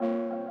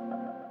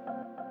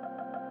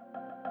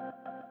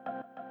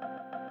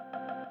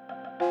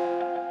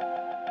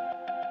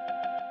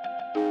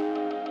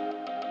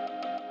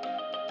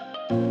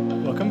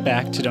Welcome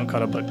back to Don't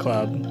Call It a Book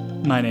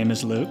Club. My name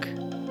is Luke.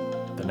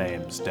 The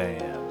name's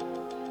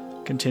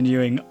Dan.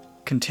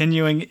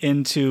 Continuing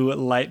into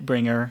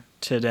Lightbringer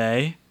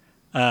today.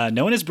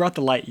 No one has brought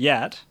the light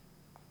yet.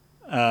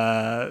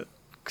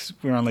 'Cause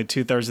we're only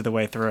 2/3 of the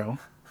way through,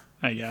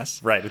 I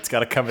guess. Right, it's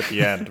got to come at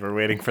the end. We're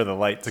waiting for the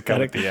light to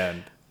come at the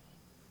end.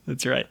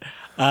 That's right.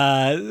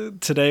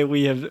 Today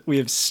we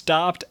have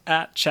stopped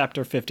at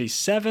chapter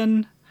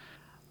 57.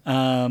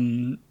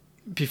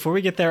 Before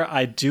we get there,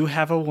 I do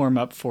have a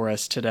warm-up for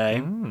us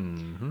today.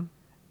 Mm-hmm.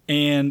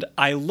 And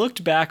I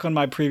looked back on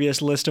my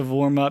previous list of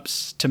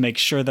warm-ups to make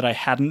sure that I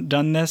hadn't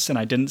done this, and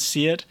I didn't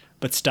see it,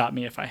 but stop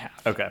me if I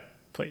have. Okay.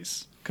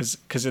 Please. Because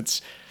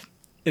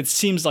it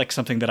seems like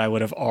something that I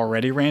would have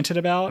already ranted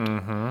about.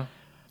 Mm-hmm.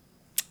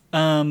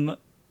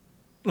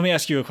 Let me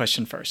ask you a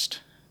question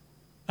first.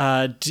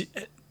 Have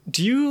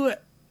you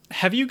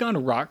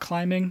gone rock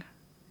climbing?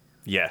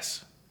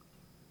 Yes.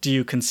 Do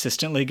you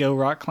consistently go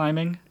rock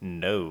climbing?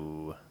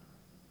 No.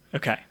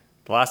 Okay.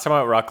 The last time I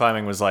went rock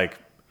climbing was like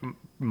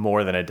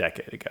more than a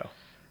decade ago.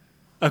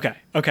 Okay.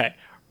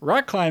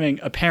 Rock climbing,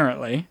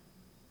 apparently,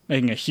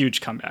 making a huge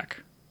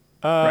comeback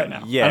right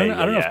now. Yeah, I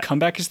don't know if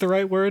comeback is the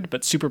right word,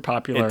 but super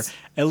popular,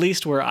 at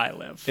least where I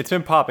live. It's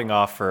been popping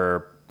off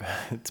for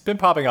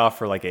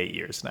like 8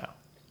 years now.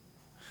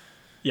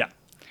 Yeah.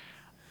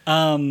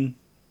 And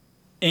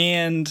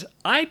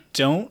I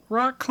don't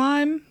rock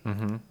climb.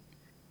 Mm-hmm.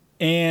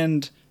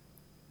 And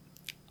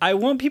I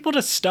want people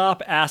to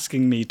stop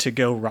asking me to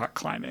go rock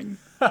climbing.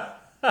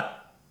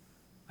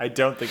 I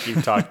don't think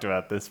you've talked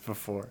about this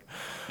before.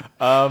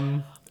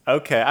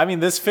 Okay. I mean,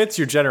 this fits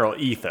your general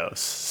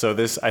ethos. So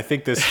I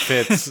think this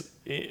fits,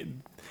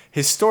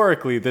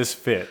 historically, this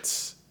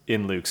fits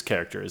in Luke's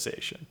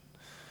characterization.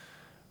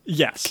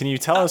 Yes. Can you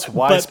tell us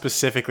why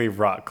specifically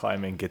rock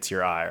climbing gets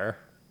your ire?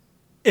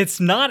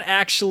 It's not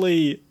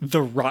actually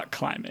the rock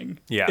climbing.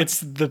 Yeah. It's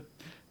the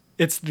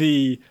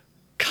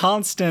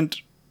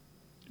constant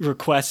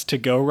request to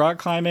go rock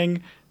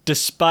climbing,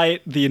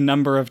 despite the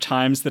number of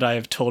times that I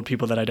have told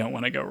people that I don't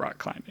want to go rock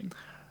climbing.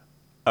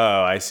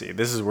 Oh, I see.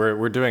 This is where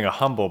we're doing a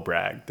humble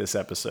brag this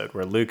episode,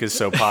 where Luke is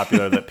so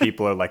popular that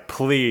people are like,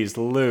 please,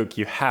 Luke,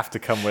 you have to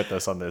come with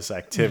us on this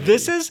activity.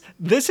 This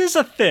is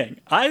a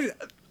thing. I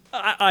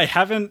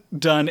haven't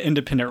done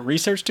independent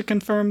research to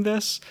confirm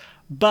this,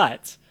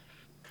 but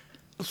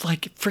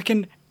like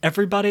freaking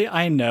everybody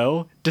I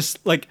know, just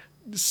like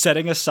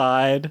setting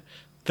aside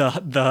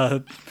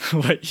the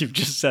what you've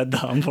just said, the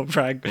humble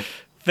brag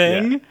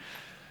thing,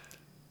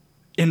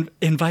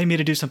 invite me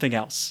to do something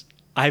else.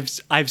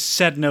 I've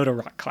said no to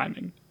rock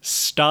climbing.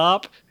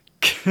 Stop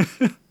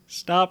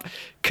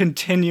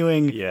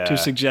continuing to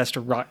suggest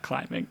rock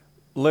climbing.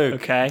 Luke,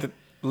 okay?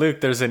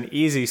 Luke, there's an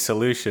easy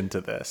solution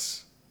to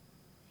this.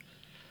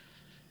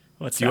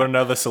 What's Do you want to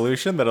know the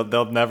solution?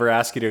 They'll never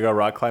ask you to go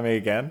rock climbing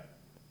again?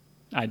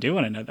 I do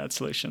want to know that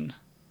solution.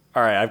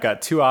 All right, I've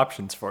got two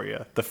options for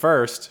you. The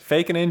first,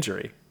 fake an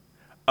injury.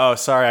 Oh,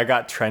 sorry, I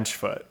got trench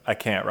foot. I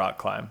can't rock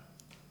climb.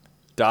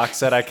 Doc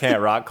said I can't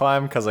rock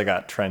climb because I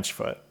got trench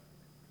foot.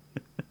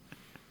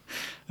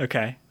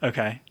 Okay.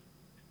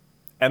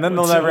 And then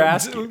they'll never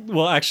ask you.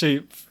 Well,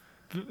 actually,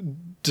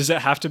 does it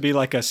have to be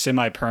like a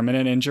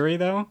semi-permanent injury,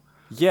 though?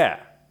 Yeah.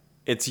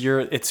 It's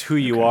who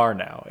you are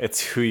now.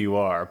 It's who you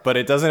are. But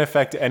it doesn't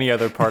affect any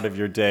other part of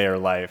your day or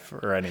life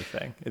or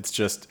anything. It's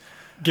just...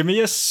 Give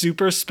me a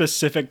super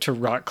specific to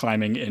rock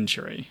climbing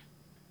injury.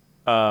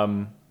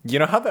 You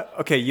know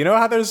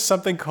how there's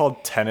something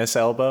called tennis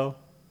elbow?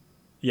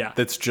 Yeah.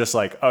 That's just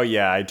like, oh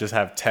yeah, I just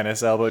have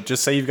tennis elbow.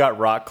 Just say you've got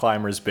rock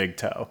climber's big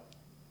toe.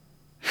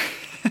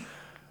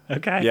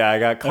 Okay. Yeah, I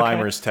got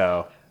climber's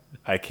toe.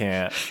 I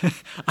can't.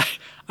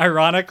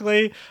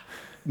 Ironically,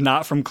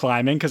 not from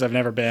climbing because I've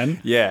never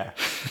been. Yeah.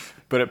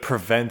 But it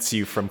prevents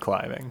you from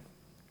climbing.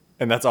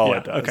 And that's all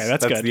it does. Okay,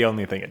 that's good. That's the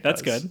only thing it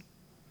does. That's good.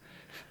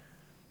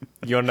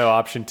 You want to know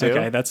option 2?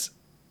 Okay,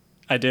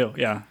 I do,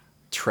 yeah.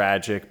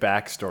 Tragic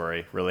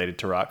backstory related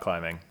to rock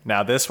climbing.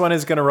 Now, this one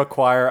is going to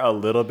require a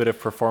little bit of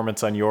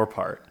performance on your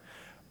part.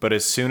 But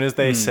as soon as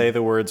they say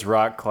the words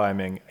rock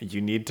climbing,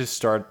 you need to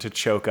start to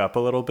choke up a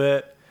little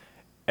bit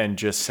and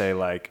just say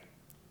like,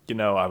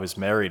 I was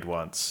married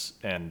once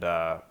and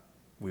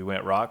we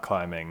went rock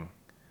climbing.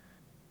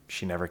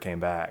 She never came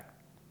back.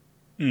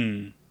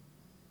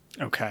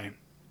 Okay.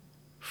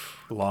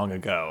 Long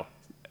ago.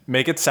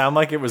 Make it sound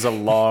like it was a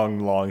long,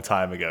 long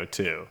time ago,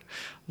 too.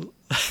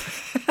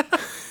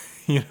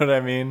 You know what I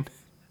mean?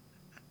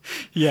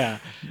 Yeah.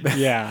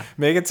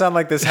 Make it sound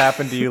like this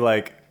happened to you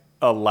like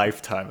a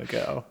lifetime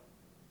ago.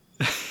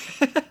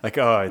 Like,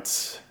 oh,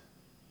 it's...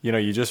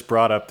 you just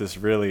brought up this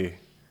really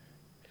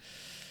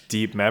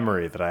deep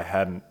memory that I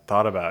hadn't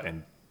thought about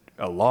in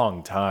a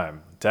long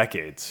time.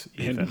 Decades,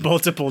 even. In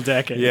multiple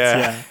decades,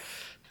 yeah.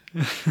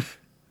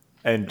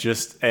 And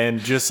just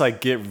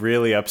like get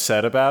really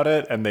upset about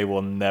it, and they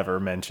will never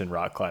mention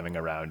rock climbing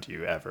around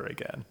you ever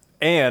again.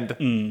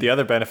 And the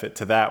other benefit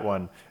to that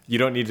one, you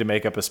don't need to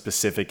make up a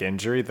specific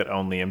injury that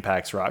only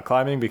impacts rock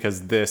climbing,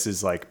 because this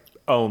is like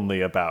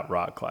only about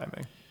rock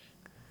climbing.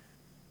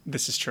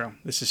 This is true.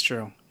 This is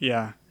true.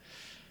 Yeah.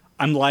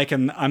 I'm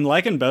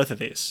liking both of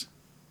these.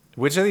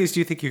 Which of these do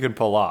you think you can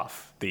pull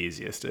off the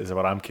easiest is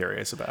what I'm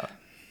curious about.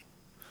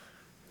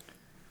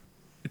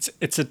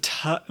 It's a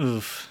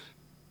tough.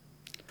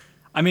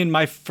 I mean,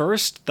 my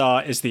first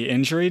thought is the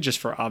injury, just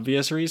for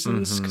obvious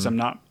reasons, because I'm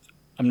not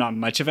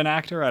much of an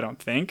actor, I don't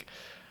think.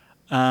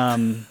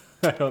 I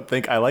don't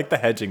think I like the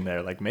hedging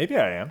there. Like maybe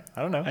I am.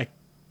 I don't know. I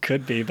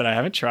could be, but I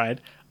haven't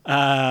tried.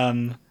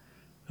 But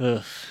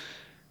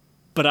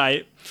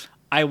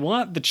I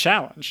want the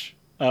challenge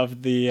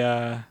of the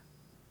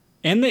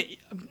and the.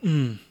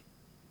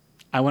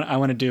 I want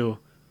to do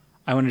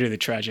the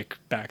tragic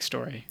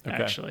backstory. Okay.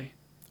 Actually.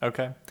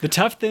 Okay. The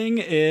tough thing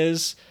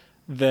is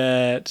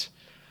that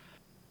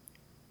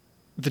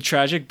the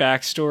tragic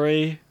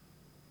backstory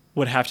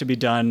would have to be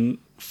done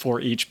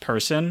for each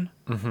person.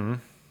 Mm-hmm.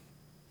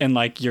 And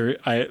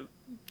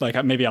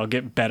maybe I'll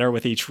get better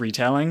with each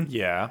retelling.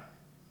 Yeah.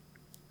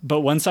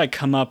 But once I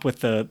come up with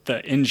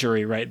the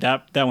injury, right,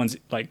 that one's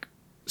like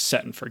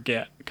set and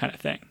forget kind of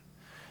thing.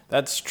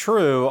 That's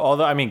true.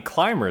 Although, I mean,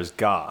 climbers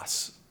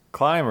goss.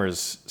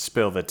 Climbers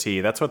spill the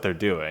tea. That's what they're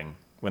doing.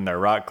 When they're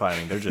rock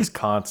climbing, they're just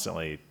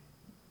constantly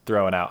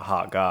throwing out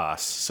hot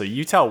goss. So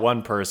you tell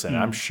one person,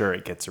 I'm sure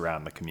it gets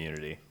around the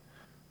community.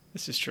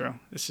 This is true.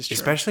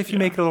 Especially if you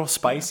make it a little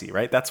spicy,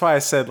 right? That's why I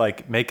said,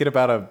 like, make it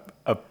about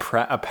a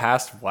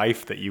past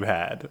wife that you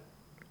had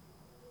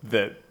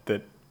that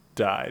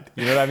died.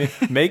 You know what I mean?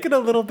 Make it a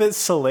little bit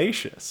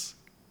salacious.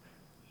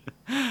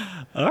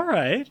 All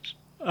right.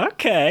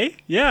 Okay.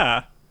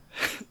 Yeah.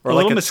 Or a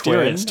like little a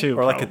mysterious twin, too.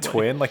 or like probably. a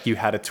twin, like you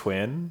had a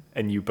twin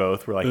and you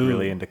both were like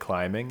really into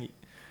climbing,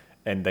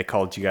 and they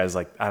called you guys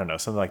like, I don't know,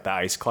 something like the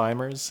ice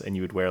climbers, and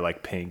you would wear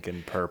like pink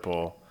and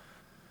purple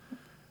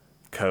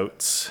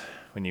coats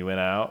when you went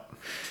out.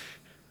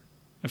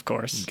 Of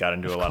course. You got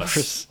into a lot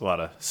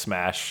of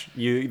smash.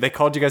 They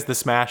called you guys the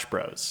Smash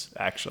Bros.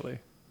 Actually,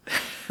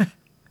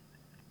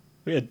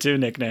 we had 2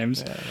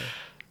 nicknames. Yeah.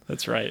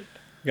 That's right.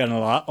 We got in a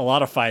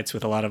lot of fights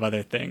with a lot of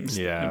other things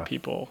and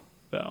people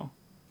though.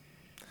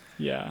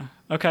 Yeah.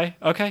 Okay.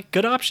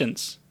 Good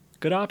options.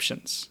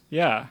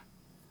 Yeah.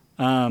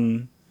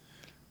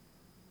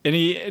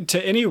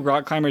 Any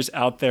rock climbers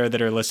out there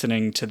that are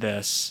listening to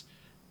this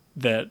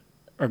that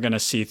are going to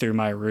see through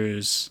my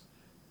ruse,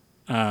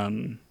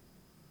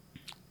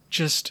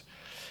 just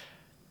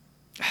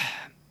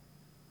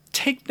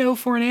take no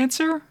for an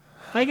answer,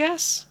 I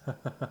guess.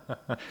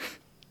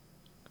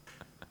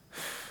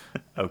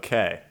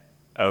 Okay.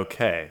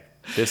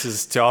 This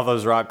is to all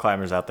those rock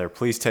climbers out there.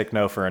 Please take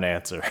no for an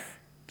answer.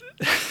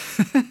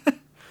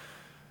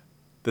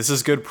 This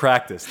is good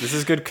practice. This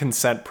is good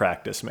consent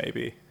practice,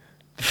 maybe.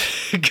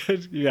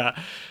 Good, yeah.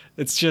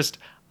 It's just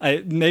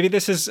maybe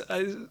this is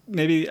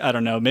maybe I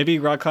don't know. Maybe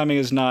rock climbing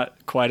is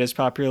not quite as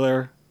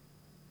popular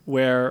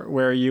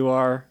where you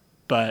are,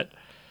 but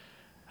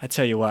I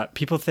tell you what,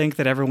 people think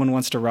that everyone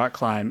wants to rock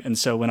climb, and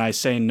so when I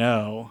say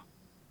no,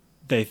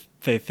 they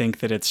think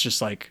that it's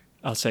just like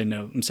I'll say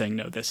no. I'm saying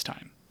no this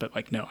time, but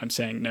like no, I'm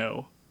saying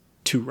no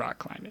to rock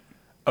climbing.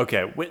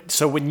 Okay,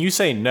 so when you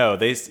say no,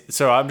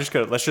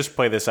 let's just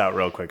play this out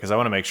real quick because I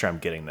want to make sure I'm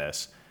getting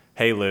this.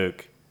 Hey,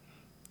 Luke,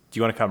 do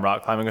you want to come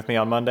rock climbing with me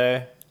on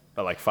Monday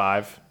at like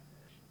 5?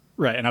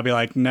 Right, and I'll be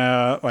like,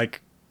 no,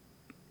 like,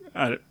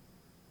 I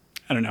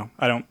don't know.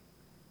 I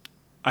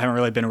haven't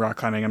really been rock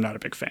climbing. I'm not a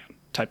big fan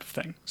type of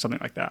thing, something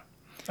like that.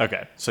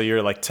 Okay, so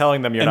you're like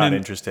telling them you're not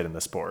interested in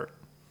the sport.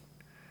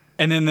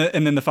 And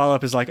then the follow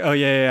up is like, oh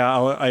yeah,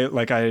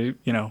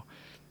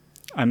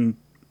 I'm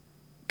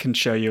can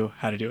show you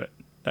how to do it,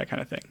 that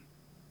kind of thing.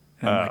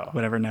 And I'm like,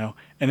 whatever, no.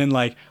 And then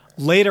like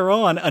later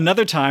on,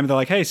 another time they're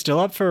like, hey, still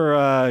up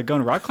for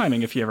going rock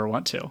climbing if you ever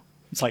want to.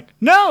 It's like,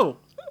 no.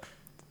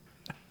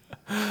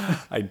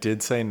 I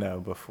did say no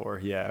before.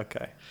 Yeah,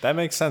 okay, that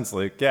makes sense,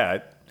 Luke. Yeah,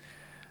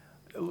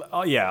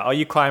 all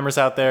you climbers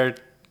out there,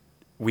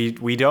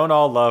 we don't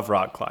all love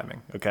rock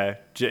climbing. Okay,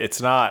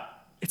 it's not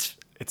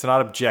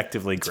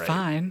objectively great. It's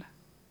fine.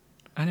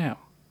 I know.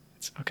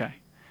 It's okay.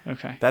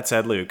 Okay. That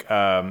said, Luke,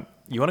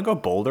 you want to go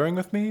bouldering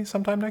with me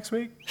sometime next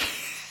week?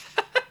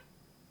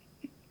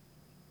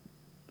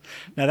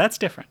 Now that's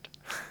different.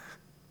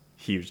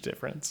 Huge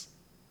difference.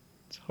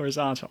 It's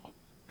horizontal.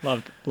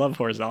 Love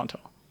horizontal.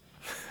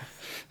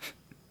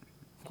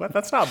 What?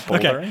 That's not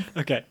bouldering.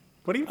 Okay.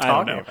 What are you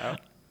talking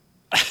about?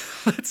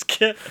 Let's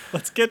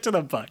get to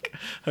the book.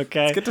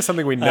 Okay. Let's get to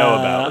something we know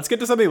about. Let's get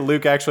to something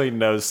Luke actually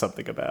knows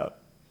something about.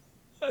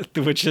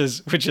 Which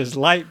is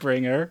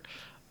Lightbringer,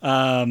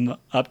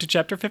 up to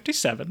chapter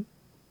 57.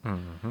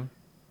 Mm-hmm.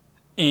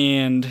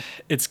 And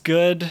it's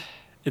good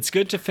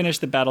to finish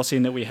the battle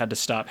scene that we had to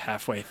stop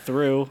halfway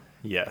through.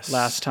 Yes.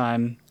 Last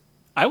time.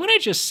 I want to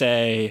just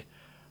say,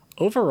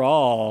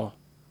 overall,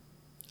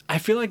 I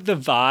feel like the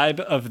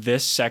vibe of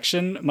this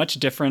section much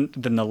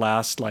different than the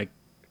last like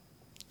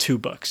 2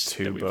 books.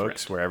 2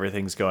 books where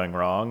everything's going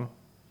wrong,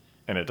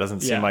 and it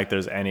doesn't seem like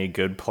there's any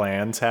good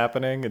plans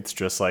happening. It's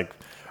just like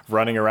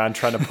running around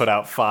trying to put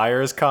out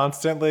fires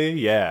constantly.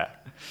 Yeah.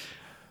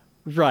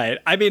 Right.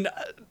 I mean,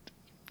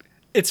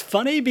 it's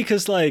funny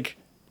because like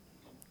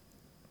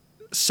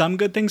some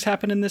good things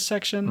happen in this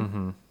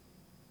section,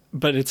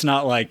 but it's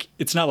not like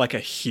a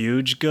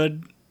huge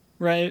good,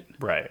 right?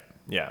 Right.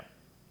 Yeah.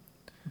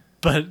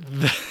 But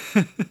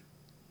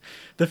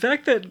the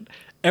fact that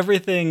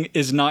everything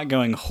is not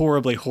going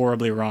horribly,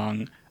 horribly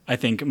wrong, I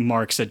think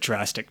marks a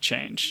drastic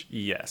change.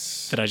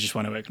 Yes. That I just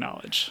want to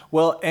acknowledge.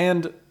 Well,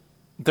 and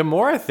the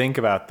more I think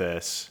about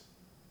this,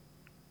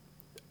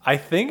 I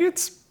think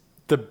it's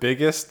the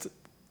biggest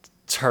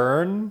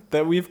turn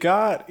that we've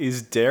got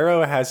is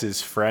Darrow has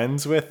his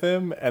friends with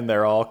him and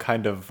they're all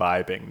kind of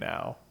vibing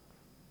now.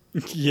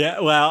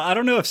 Yeah, well, I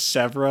don't know if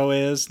Severo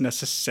is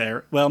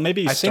necessary. Well,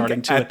 maybe he's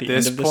starting to at the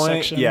end of this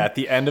section. Yeah, at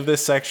the end of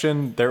this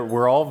section,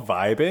 we're all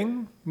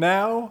vibing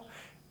now.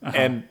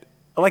 And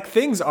like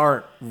things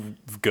aren't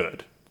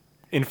good.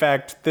 In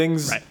fact,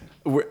 things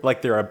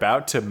like they're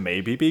about to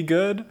maybe be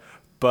good,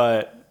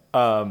 but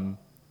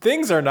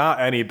things are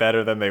not any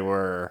better than they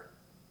were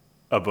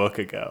a book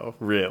ago,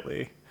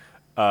 really.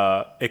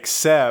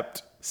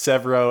 Except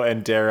Severo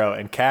and Darrow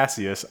and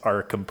Cassius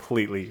are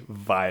completely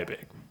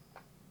vibing.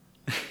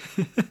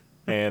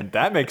 And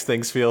that makes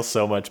things feel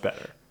so much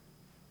better.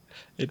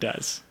 It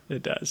does.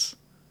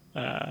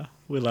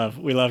 We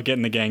love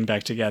getting the gang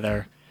back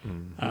together.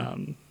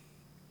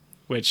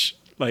 Which,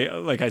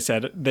 like I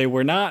said, they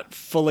were not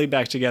fully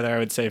back together, I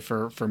would say,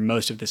 for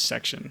most of this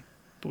section.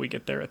 But we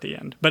get there at the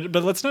end. But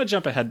let's not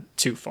jump ahead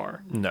too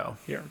far. No.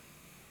 Here.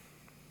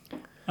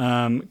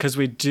 Because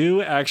we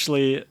do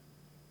actually,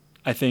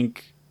 I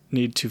think,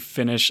 need to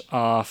finish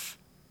off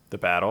the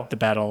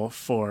battle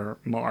for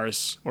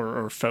Mars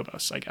or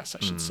Phobos, I guess I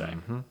should say.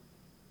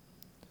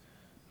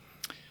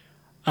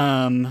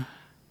 I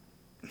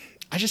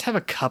just have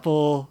a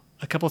couple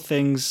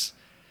things.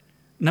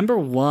 Number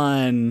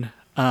one,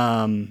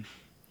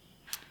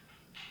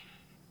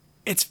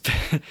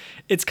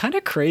 it's kind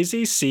of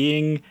crazy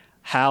seeing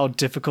how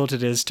difficult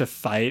it is to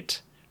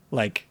fight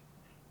like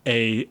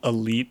a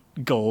elite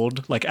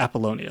gold, like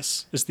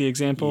Apollonius is the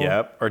example.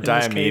 Yep. Or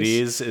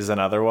Diomedes is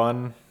another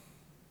one.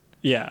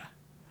 Yeah.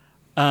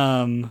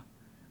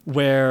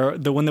 Where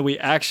the one that we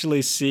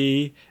actually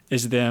see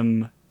is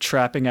them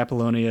trapping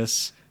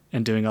Apollonius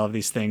and doing all of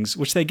these things,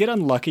 which they get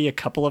unlucky a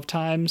couple of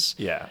times.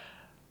 Yeah.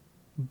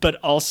 But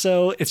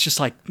also, it's just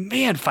like,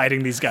 man,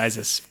 fighting these guys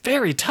is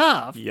very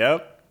tough.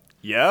 Yep.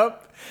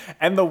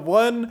 And the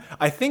one,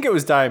 I think it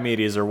was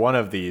Diomedes or one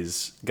of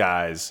these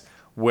guys,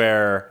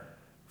 where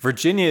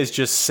Virginia is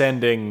just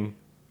sending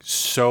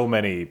so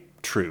many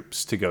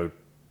troops to go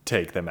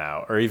take them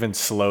out or even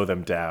slow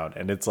them down.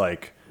 And it's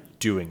like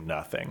doing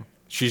nothing.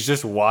 She's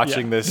just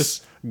watching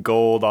this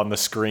gold on the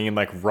screen,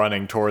 like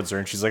running towards her.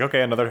 And she's like,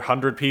 okay, another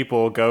 100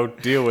 people, go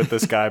deal with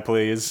this guy,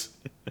 please.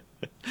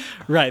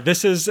 Right.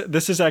 This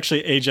is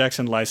actually Ajax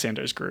and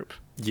Lysander's group.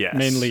 Yes.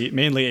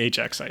 Mainly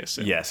Ajax, I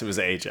assume. Yes, it was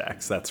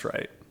Ajax. That's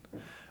right.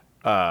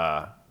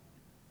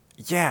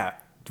 Yeah,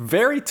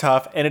 very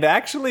tough. And it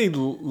actually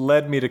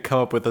led me to come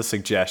up with a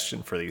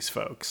suggestion for these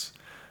folks.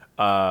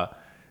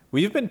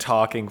 We've been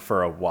talking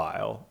for a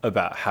while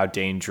about how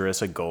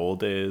dangerous a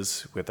gold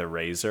is with a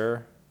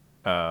razor.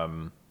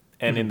 And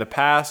in the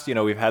past,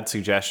 we've had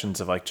suggestions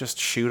of like, just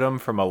shoot them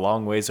from a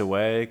long ways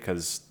away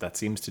because that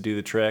seems to do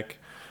the trick.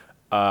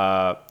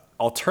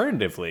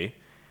 Alternatively,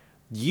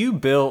 you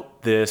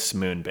built this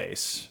moon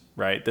base,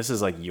 right? This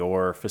is like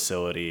your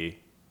facility.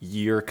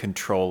 You're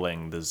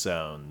controlling the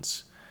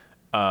zones.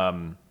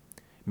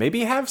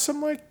 Maybe have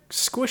some like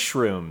squish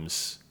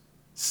rooms.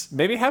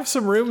 Maybe have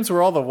some rooms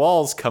where all the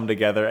walls come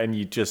together and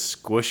you just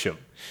squish them.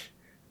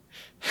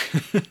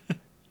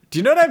 Do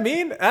you know what I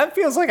mean? That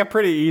feels like a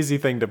pretty easy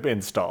thing to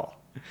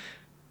install.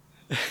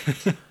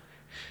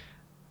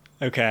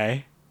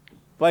 Okay.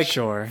 Like,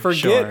 sure.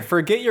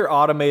 Forget your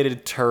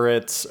automated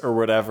turrets or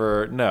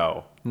whatever.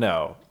 No.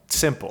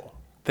 Simple.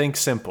 Think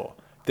simple.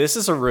 This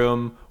is a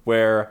room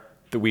where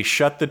we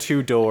shut the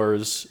two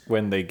doors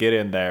when they get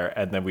in there,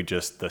 and then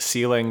the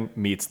ceiling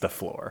meets the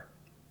floor.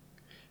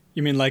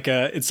 You mean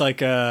it's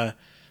like a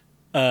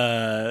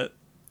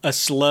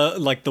slow,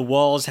 like the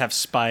walls have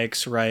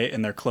spikes, right?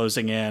 And they're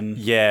closing in.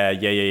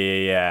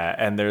 Yeah.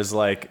 And there's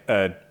like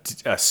a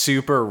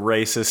super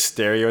racist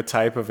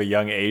stereotype of a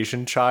young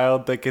Asian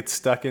child that gets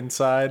stuck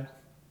inside.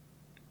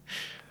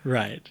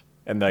 Right.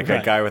 And like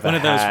a guy with a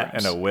hat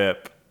and a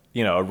whip,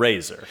 a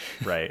razor,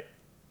 right?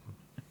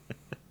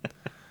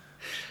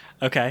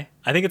 Okay.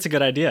 I think it's a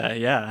good idea.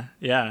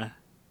 Yeah.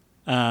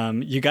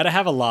 You got to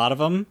have a lot of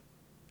them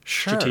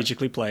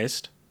strategically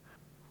placed.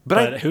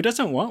 But who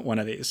doesn't want one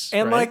of these?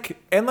 And right?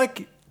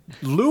 like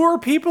lure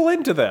people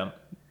into them.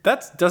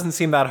 That doesn't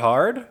seem that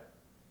hard.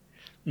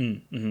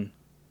 Mm-hmm.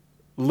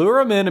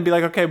 Lure them in and be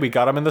like, okay, we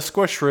got them in the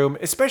squish room,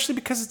 especially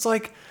because it's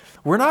like,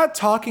 we're not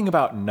talking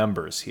about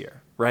numbers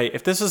here, right?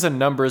 If this was a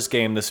numbers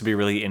game, this would be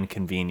really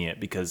inconvenient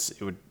because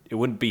it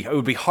would be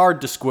hard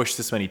to squish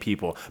this many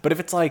people. But if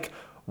it's like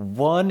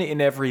 1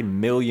 in every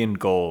million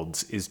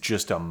golds is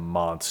just a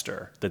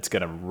monster that's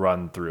going to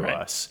run through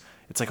us.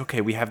 It's like,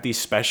 okay, we have these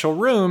special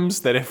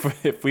rooms that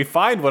if we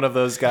find one of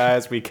those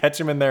guys, we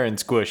catch him in there and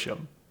squish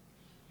him.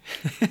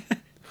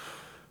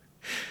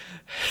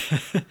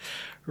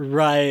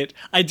 Right.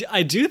 I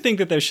do think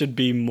that there should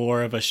be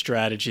more of a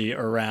strategy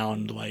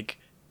around like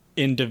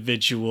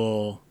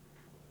individual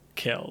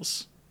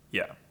kills,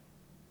 Yeah.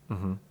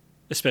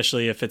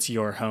 especially if it's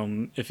your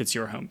home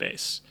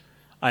base.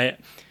 I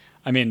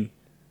I mean,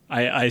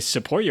 I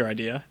support your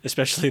idea,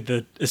 especially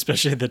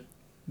the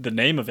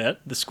name of it,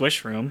 the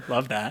Squish Room.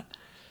 Love that.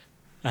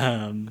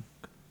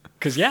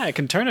 'Cause yeah, it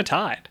can turn a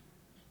tide.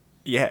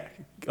 Yeah,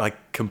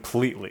 like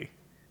completely.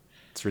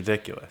 It's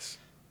ridiculous.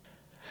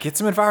 Get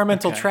some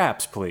environmental Okay.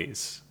 traps,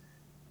 please.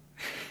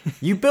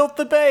 You built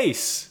the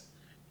base.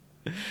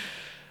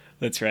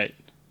 That's right.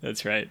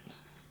 That's right.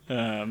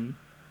 Um,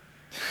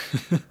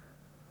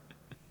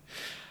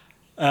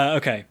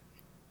 okay.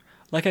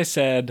 Like I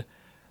said,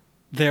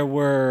 there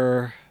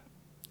were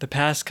the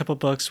past couple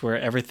books where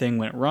everything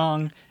went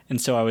wrong,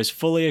 and so I was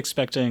fully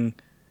expecting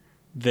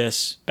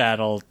this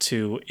battle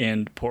to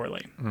end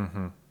poorly.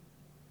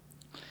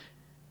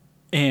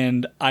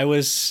 And I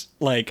was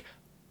like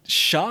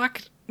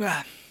shocked.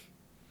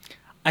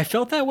 I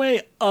felt that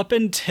way up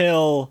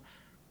until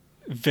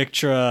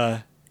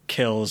Victra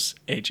kills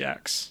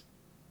Ajax.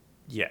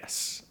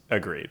 Yes,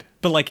 agreed.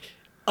 But like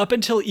up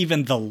until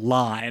even the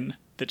line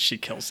that she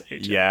kills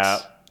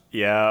Ajax.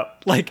 Yeah.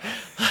 Like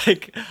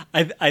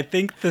I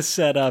think the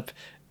setup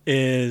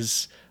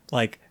is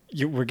like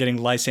we're getting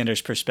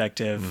Lysander's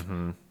perspective,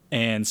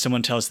 and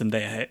someone tells them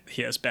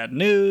he has bad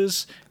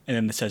news, and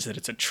then it says that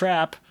it's a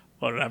trap,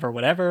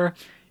 whatever.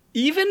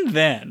 Even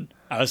then,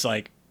 I was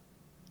like,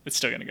 it's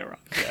still gonna go wrong.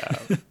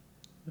 Yeah.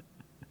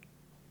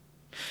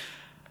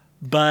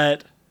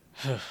 But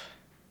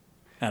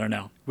I don't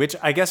know. Which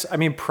I guess, I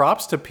mean,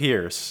 props to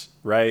Pierce,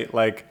 right?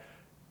 Like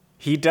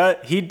he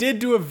did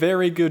do a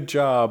very good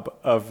job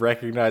of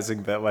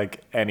recognizing that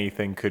like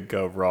anything could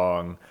go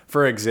wrong.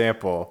 For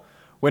example,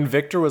 when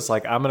Victor was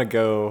like, I'm going to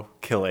go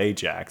kill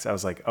Ajax, I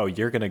was like, oh,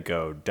 you're going to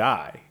go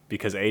die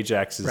because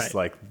Ajax is Right.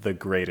 like the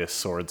greatest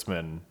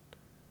swordsman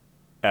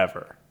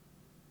ever.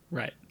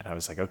 Right. And I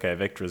was like, okay,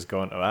 Victor's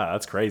going, wow,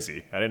 that's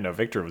crazy. I didn't know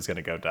Victor was going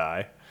to go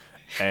die.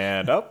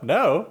 And oh,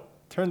 no,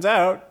 turns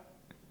out,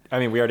 I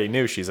mean, we already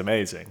knew she's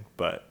amazing,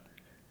 but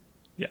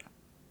Yeah.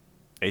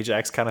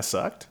 Ajax kind of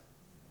sucked.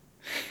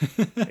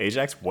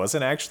 Ajax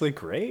wasn't actually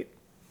great.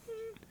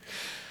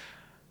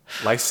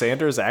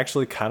 Lysander is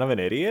actually kind of an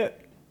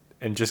idiot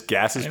and just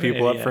gasses Kind of an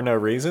people up idiot. for no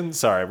reason.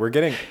 Sorry, we're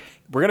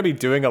gonna be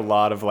doing a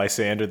lot of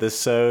Lysander this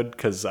sode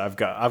because I've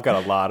got a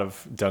lot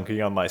of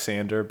dunking on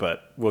Lysander,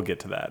 but we'll get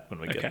to that when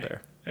we get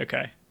there.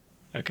 Okay.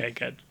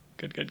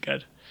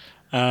 Good.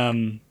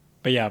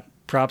 But yeah,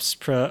 props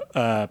to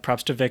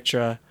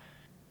Victra,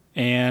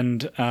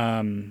 and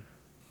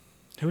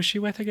who was she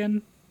with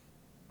again?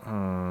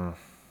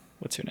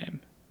 What's her name?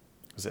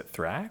 Was it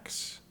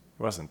Thrax?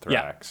 It wasn't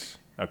Yeah. Thrax.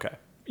 Okay.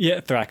 Yeah,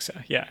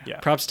 Thraxa. Yeah. Yeah.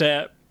 Props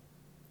to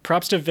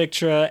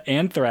Victra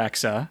and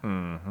Thraxa.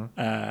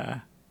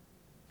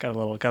 Got a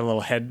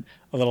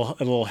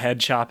little head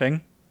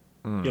chopping.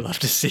 You love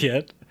to see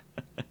it.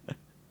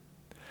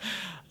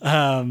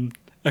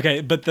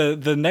 Okay, but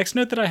the next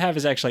note that I have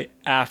is actually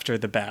after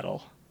the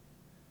battle,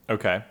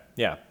 Okay.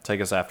 Yeah.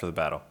 Take us after the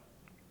battle.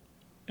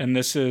 and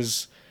this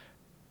is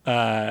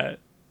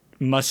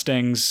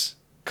Mustang's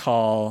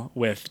call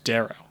with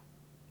Darrow.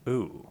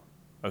 Ooh.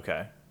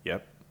 Okay.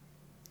 Yep.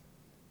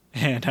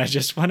 And I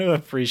just want to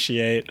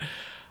appreciate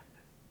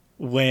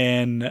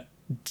when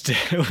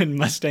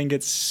Mustang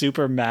gets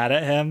super mad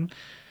at him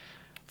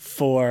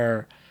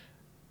for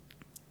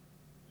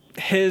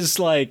his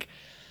like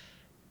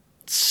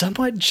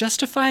somewhat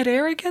justified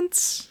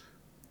arrogance.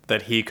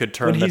 That he could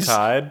turn When the he's-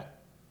 tide.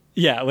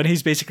 Yeah, when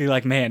he's basically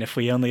like, man, if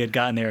we only had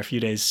gotten there a few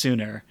days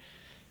sooner.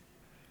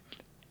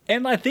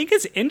 And I think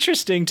it's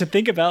interesting to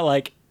think about,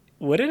 like,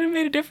 would it have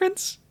made a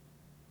difference?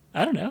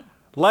 I don't know.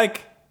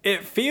 Like,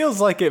 it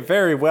feels like it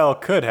very well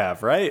could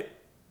have, right?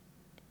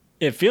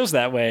 It feels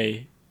that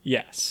way,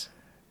 yes.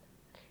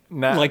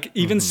 Now, Like,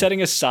 even setting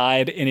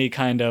aside any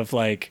kind of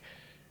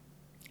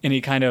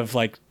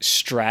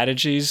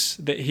strategies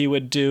that he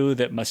would do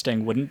that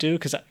Mustang wouldn't do,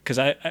 because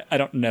I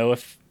don't know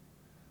if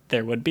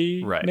there would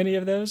be Right. many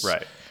of those.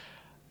 right.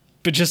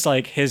 But just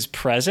like his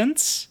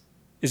presence,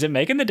 is it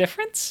making the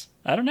difference?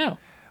 I don't know.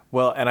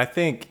 Well, and I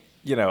think,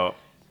 Darrow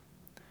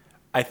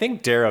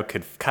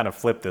could kind of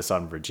flip this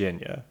on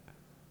Virginia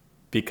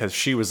because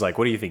she was like,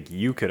 what do you think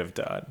you could have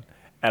done?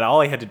 And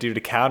all he had to do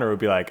to counter would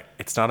be like,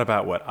 it's not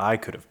about what I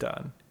could have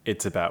done.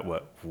 It's about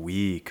what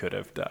we could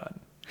have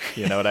done.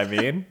 You know what I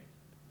mean?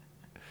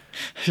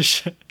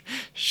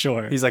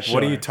 Sure. He's like,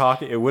 what are you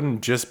talking? It wouldn't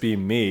just be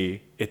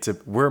me.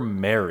 We're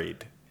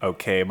married.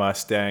 Okay,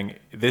 Mustang.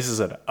 This is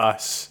an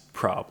us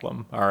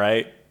problem. All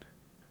right.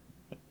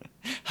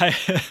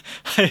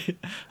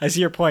 I see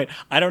your point.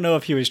 I don't know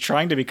if he was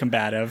trying to be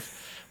combative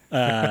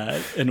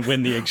and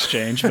win the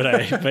exchange,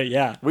 but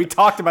yeah. We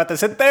talked about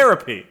this in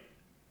therapy.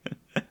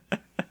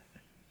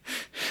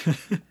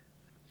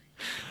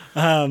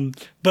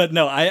 But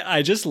no,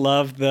 I just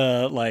love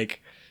the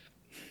like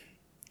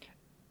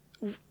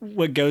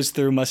what goes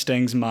through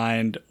Mustang's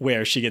mind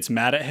where she gets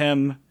mad at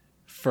him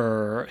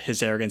for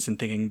his arrogance and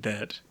thinking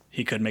that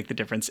he could make the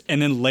difference.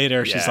 And then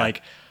later she's Yeah.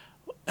 like,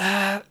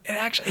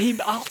 actually,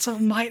 he also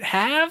might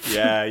have.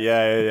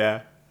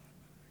 Yeah.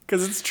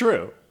 Because it's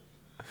true.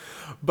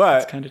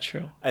 But It's kind of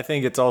true. I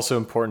think it's also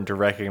important to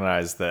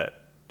recognize that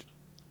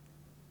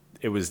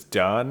it was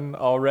done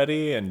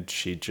already, and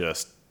she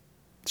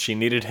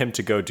needed him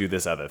to go do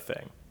this other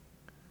thing.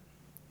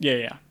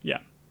 Yeah.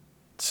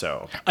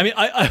 So I mean,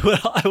 I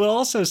would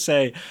also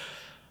say,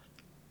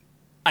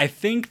 I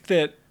think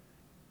that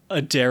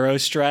a Darrow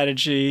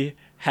strategy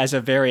has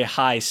a very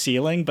high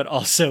ceiling, but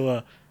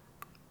also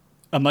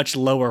a much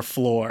lower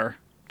floor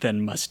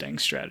than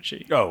Mustang's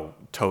strategy. oh,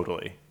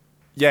 totally.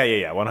 Yeah,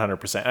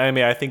 100%. I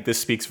mean, I think this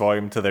speaks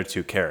volume to their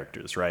two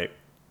characters, right?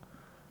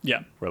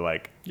 Yeah, We're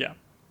like, yeah.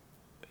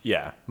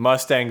 yeah,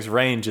 Mustang's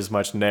range is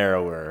much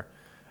narrower.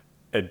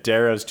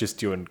 Darrow's just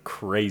doing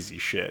crazy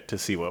shit to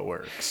see what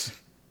works.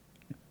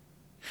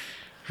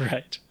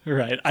 Right.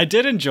 I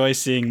did enjoy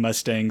seeing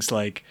Mustang's,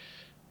 like,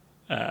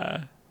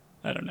 I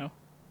don't know,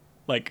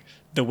 like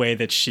the way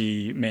that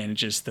she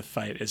manages the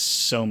fight is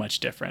so much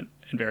different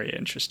and very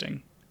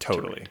interesting.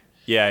 Totally.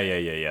 Yeah.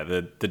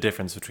 The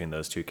difference between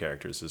those two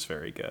characters is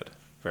very good.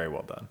 Very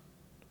well done.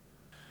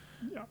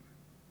 Yeah.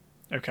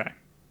 Okay.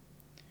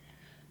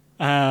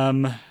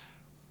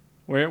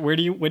 Where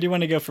do you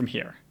want to go from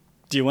here?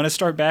 Do you want to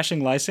start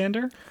bashing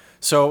Lysander?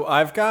 So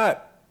I've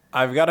got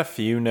a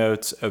few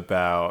notes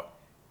about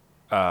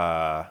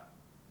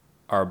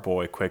our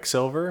boy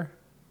Quicksilver,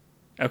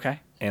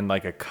 Okay. and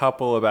like a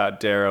couple about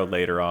Darrow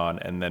later on,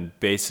 and then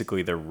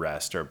basically the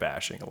rest are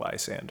bashing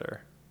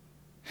Lysander.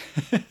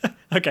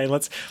 Okay,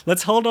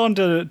 let's hold on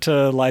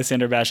to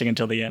Lysander bashing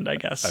until the end, I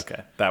guess.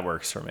 Okay, that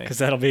works for me. Because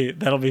that'll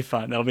be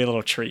fun. That'll be a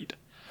little treat.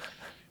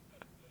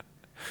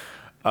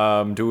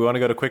 Do we want to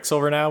go to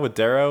Quicksilver now with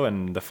Darrow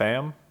and the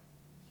fam?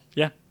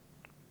 Yeah.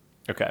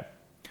 Okay.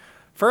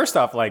 First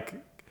off, like,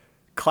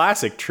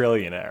 classic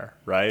trillionaire,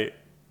 right?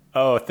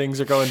 Oh, things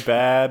are going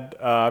bad.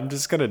 I'm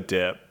just gonna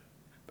dip.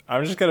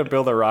 I'm just gonna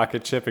build a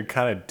rocket ship and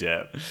kind of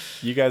dip.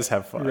 You guys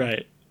have fun.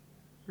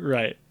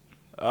 Right.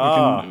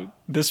 Oh,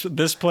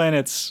 This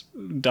planet's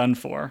done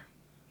for.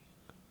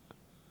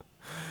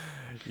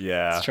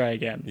 yeah. Let's try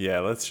again. Yeah,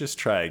 let's just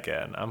try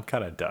again. I'm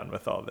kind of done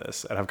with all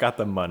this, and I've got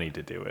the money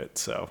to do it,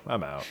 so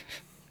I'm out.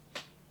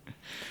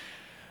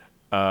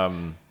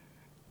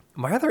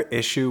 My other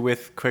issue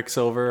with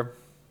Quicksilver,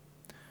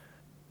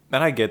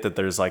 and I get that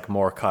there's like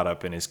more caught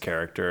up in his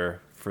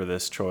character for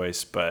this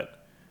choice,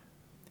 but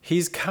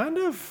he's kind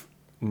of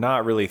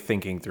not really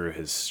thinking through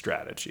his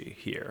strategy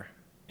here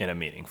in a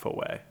meaningful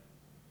way.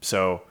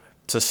 So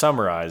to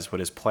summarize what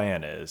his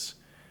plan is,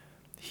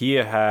 he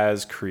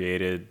has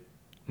created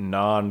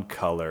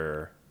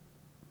non-color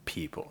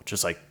people,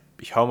 just like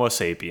Homo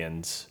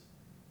sapiens,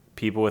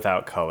 people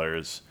without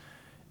colors,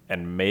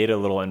 and made a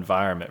little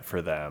environment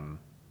for them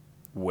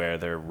where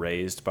they're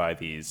raised by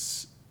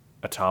these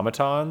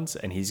automatons,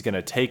 and he's going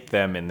to take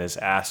them in this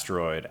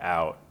asteroid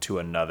out to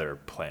another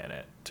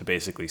planet to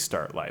basically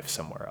start life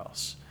somewhere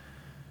else.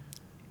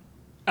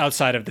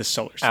 Outside of this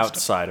solar system.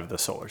 Outside of the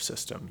solar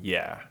system,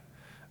 yeah.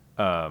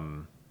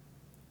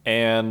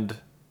 And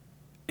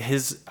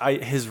his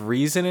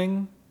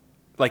reasoning,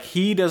 like,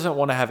 he doesn't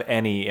want to have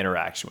any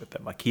interaction with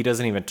them. Like, he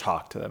doesn't even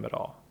talk to them at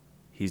all.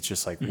 He's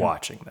just like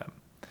watching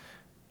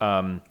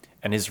them.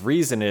 And his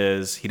reason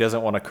is he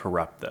doesn't want to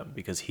corrupt them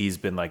because he's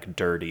been like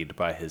dirtied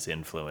by his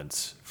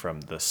influence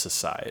from the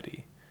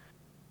society.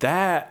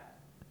 That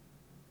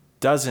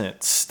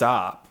doesn't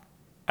stop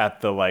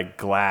at the like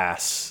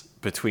glass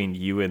between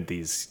you and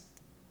these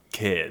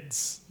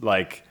kids.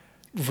 Like,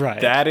 Right.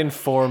 that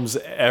informs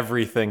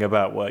everything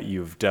about what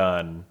you've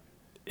done,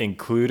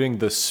 including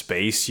the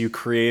space you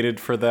created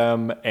for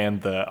them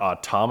and the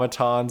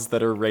automatons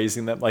that are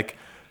raising them. Like,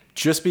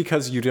 just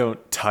because you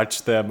don't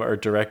touch them or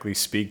directly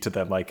speak to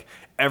them, like,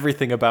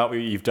 everything about what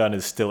you've done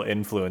is still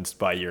influenced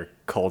by your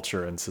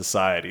culture and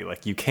society.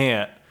 Like,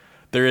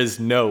 there is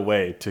no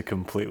way to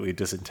completely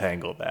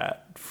disentangle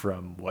that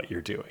from what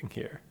you're doing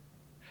here.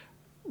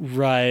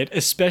 Right.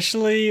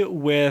 Especially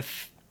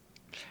with,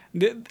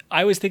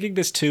 I was thinking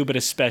this too, but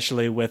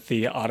especially with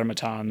the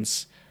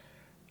automatons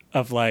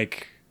of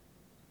like,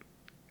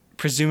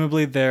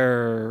 presumably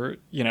they're,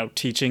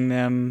 teaching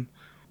them,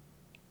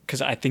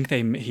 because I think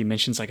he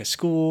mentions like a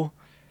school.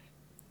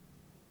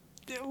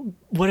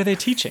 What are they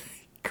teaching?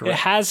 Correct. It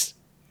has,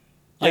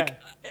 like,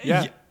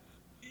 Yeah.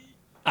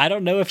 I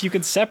don't know if you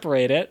can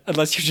separate it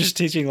unless you're just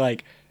teaching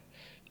like,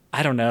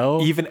 I don't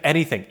know. Even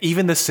anything,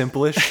 even the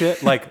simplest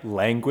shit, like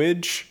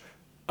language.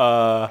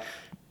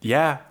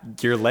 Yeah,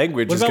 your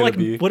language is going to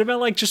be... What about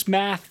like just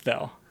math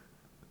though?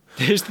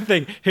 Here's the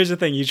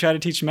thing. You try to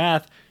teach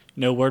math,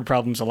 no word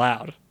problems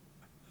allowed.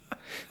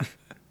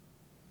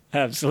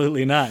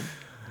 Absolutely none.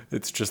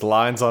 It's just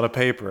lines on a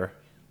paper.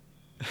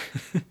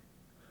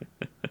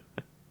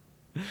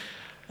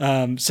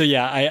 So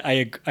yeah,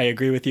 I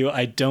agree with you.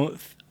 I don't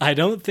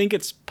think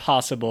it's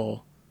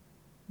possible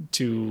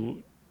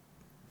to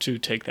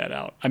take that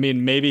out. I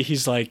mean, maybe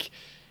he's like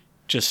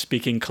just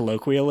speaking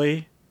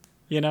colloquially,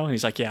 and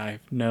he's like, yeah, I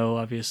know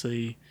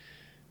obviously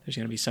there's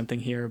going to be something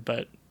here,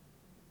 but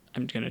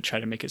I'm going to try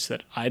to make it so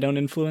that I don't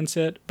influence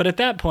it. But at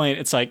that point,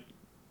 it's like,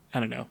 I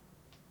don't know,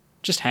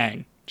 just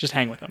hang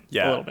with them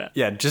a little bit.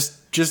 Yeah,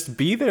 just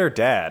be their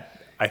dad,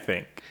 I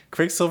think.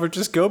 Quicksilver,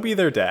 just go be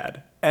their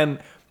dad. And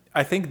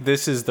I think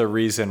this is the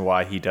reason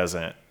why he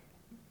doesn't,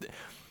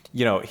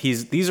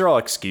 these are all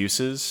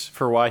excuses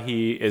for why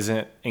he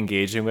isn't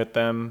engaging with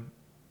them,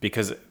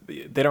 because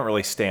they don't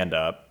really stand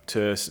up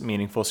to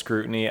meaningful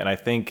scrutiny. And I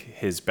think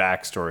his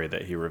backstory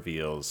that he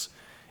reveals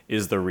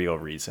is the real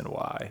reason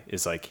why,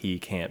 is like he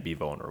can't be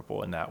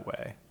vulnerable in that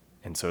way.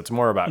 And so it's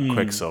more about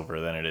Quicksilver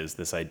than it is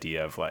this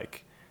idea of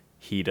like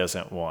he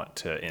doesn't want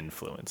to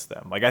influence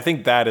them. Like I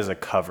think that is a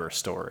cover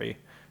story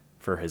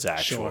for his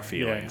actual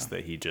feelings,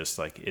 that he just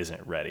like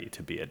isn't ready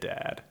to be a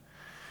dad.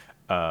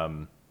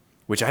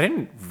 Which I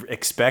didn't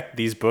expect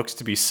these books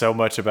to be so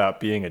much about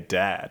being a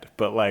dad,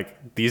 but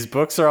like these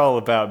books are all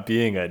about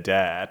being a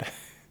dad.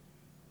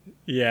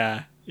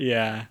 Yeah.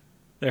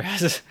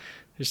 There's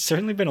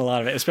certainly been a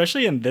lot of it,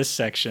 especially in this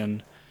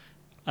section.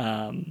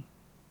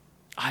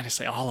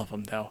 Honestly, all of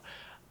them though.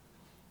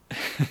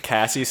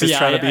 Cassius is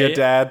trying to be a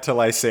dad to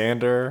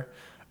Lysander.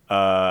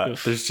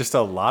 There's just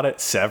a lot of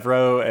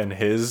Severo and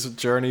his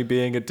journey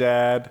being a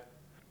dad.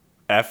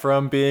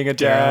 Ephraim being a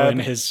dad.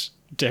 And his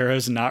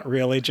Darrow's not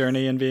really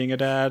journey in being a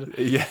dad.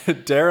 Yeah,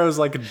 Darrow's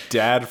like a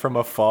dad from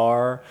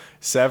afar.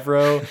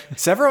 Severo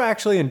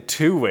actually in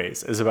two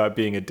ways is about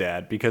being a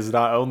dad, because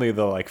not only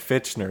the like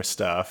Fitchner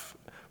stuff,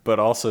 but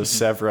also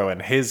Severo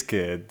and his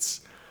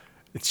kids.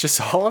 It's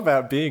just all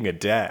about being a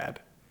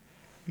dad.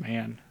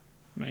 Man.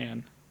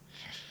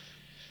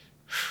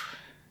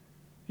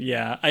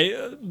 Yeah,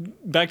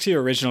 back to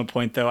your original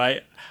point though,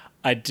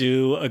 I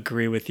do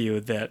agree with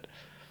you that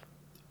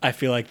I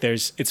feel like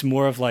it's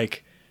more of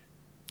like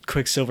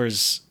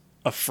Quicksilver's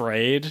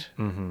afraid,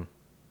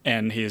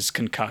 and he's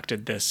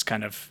concocted this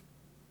kind of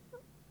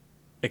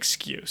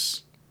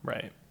excuse.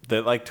 Right.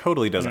 That like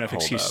totally doesn't hold up. I don't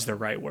know if excuse is the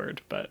right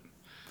word, but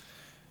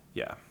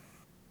yeah.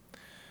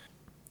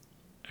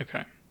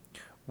 Okay.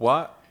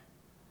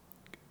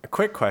 A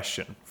quick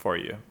question for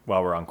you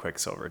while we're on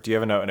Quicksilver. Do you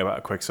have a note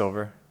about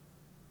Quicksilver?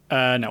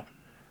 No.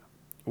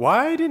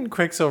 Why didn't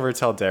Quicksilver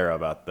tell Darrow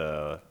about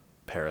the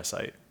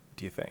parasite,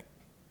 do you think?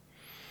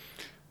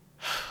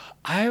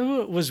 I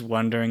was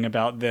wondering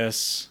about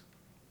this.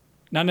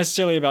 Not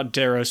necessarily about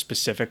Darrow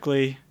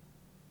specifically,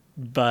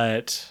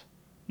 but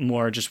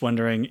more just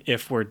wondering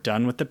if we're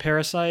done with the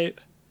parasite.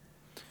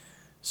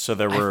 So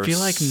there were... I feel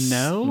like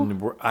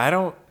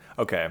no.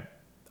 Okay.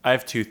 I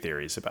have two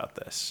theories about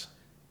this.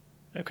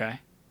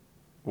 Okay.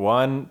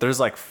 One, there's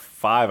like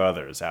 5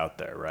 others out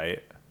there,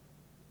 right?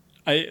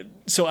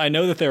 So I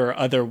know that there are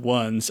other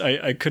ones.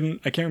 I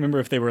can't remember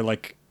if they were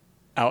like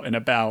out and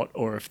about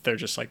or if they're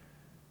just like,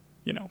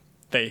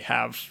 they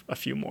have a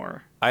few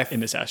more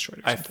in this asteroid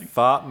or something. I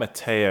thought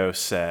Mateo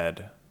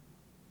said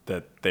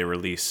that they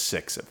released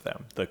 6 of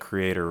them. The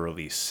creator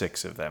released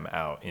 6 of them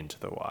out into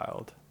the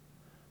wild.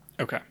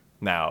 Okay.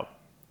 Now,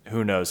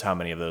 who knows how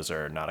many of those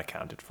are not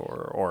accounted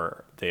for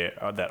or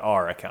that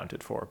are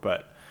accounted for,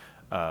 but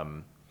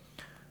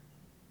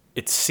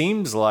it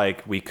seems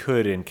like we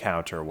could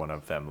encounter one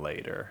of them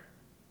later.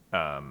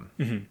 And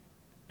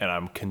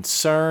I'm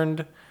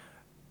concerned.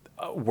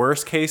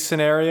 Worst case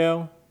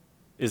scenario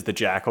is the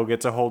Jackal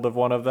gets a hold of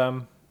one of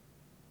them.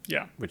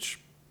 Yeah. Which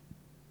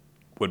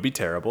would be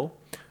terrible.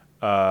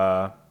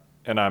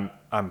 And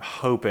I'm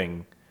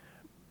hoping...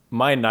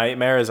 My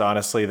nightmare is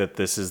honestly that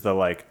this is the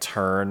like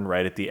turn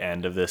right at the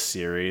end of this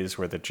series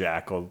where the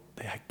Jackal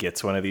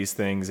gets one of these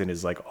things and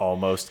is like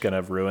almost going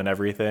to ruin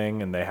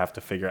everything, and they have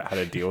to figure out how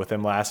to deal with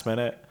him last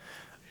minute.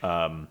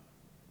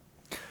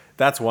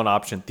 That's one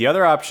option. The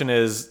other option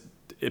is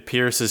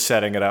Pierce is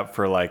setting it up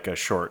for like a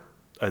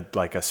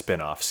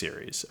spin-off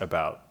series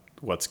about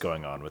what's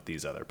going on with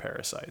these other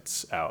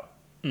parasites out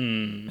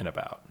and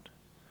about.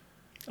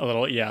 A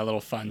little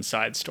fun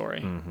side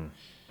story.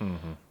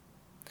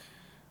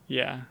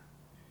 Yeah.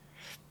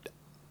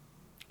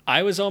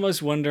 I was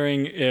almost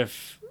wondering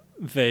if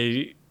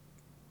they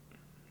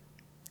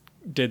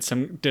did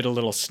a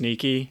little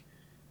sneaky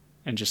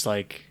and just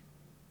like,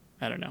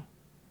 I don't know,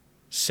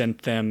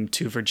 sent them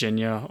to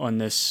Virginia on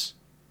this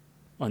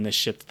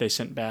ship that they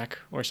sent back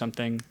or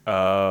something.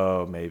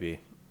 Oh, maybe.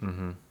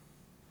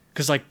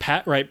 Because like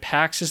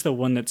Pax is the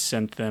one that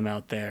sent them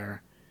out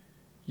there.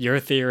 Your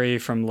theory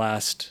from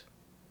last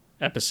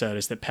episode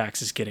is that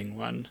Pax is getting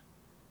one.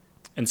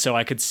 And so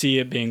I could see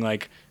it being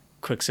like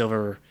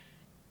Quicksilver.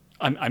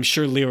 I'm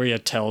sure Lyria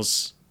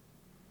tells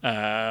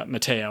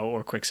Mateo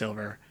or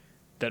Quicksilver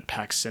that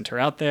Pax sent her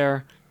out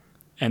there.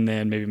 And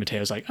then maybe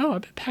Mateo's like, oh, I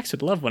bet Pax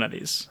would love one of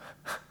these.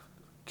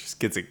 Just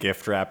gets a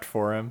gift wrapped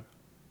for him.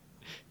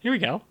 Here we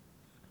go.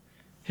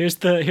 Here's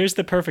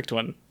the perfect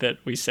one that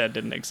we said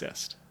didn't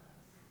exist.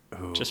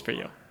 Ooh, just for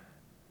you.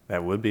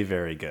 That would be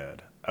very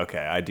good. Okay,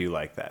 I do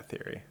like that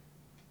theory.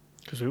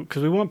 Because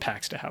we want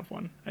Pax to have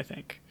one, I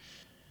think.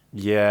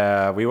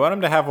 Yeah, we want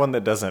him to have one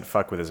that doesn't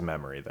fuck with his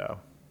memory, though.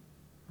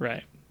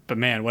 Right. But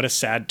man, what a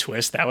sad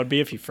twist that would be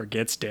if he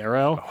forgets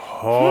Darrow.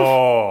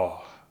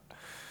 Oh.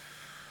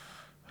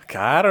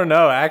 I don't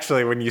know.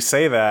 Actually, when you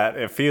say that,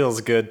 it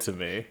feels good to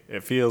me.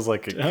 It feels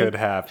like it could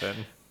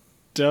happen.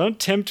 Don't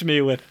tempt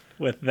me with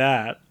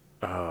that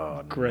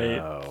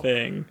great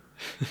thing.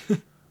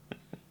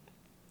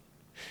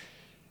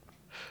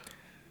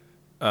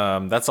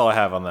 That's all I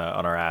have on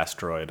our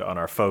asteroid, on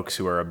our folks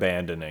who are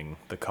abandoning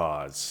the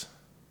cause.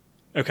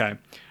 Okay,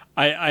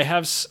 I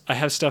have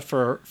stuff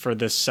for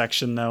this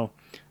section though.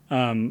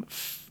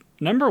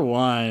 Number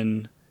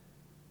one,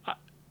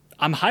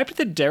 I'm hyped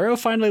that Darrow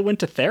finally went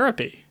to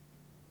therapy.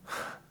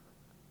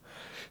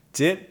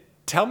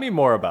 Tell me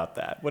more about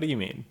that. What do you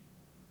mean?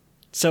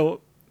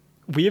 So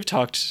we have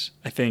talked,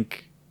 I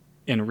think,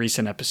 in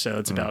recent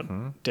episodes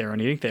about Darrow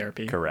needing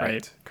therapy.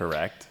 Correct.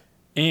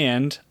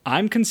 And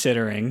I'm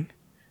considering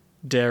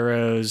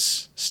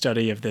Darrow's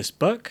study of this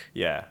book.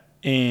 Yeah.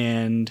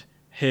 And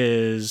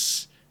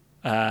his,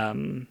 I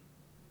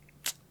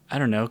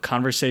don't know,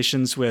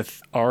 conversations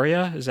with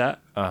Arya. Is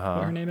that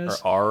what her name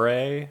is? Or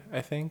Aura,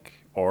 I think.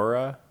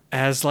 Aura.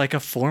 As like a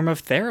form of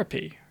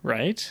therapy,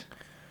 right?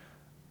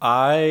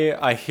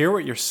 I hear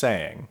what you're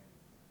saying.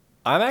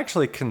 I'm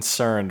actually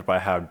concerned by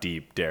how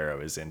deep Darrow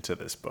is into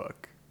this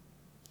book.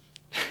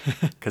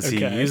 Because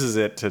he uses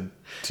it to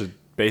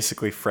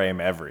basically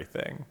frame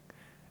everything.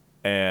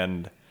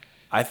 And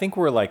I think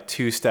we're like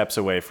 2 steps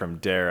away from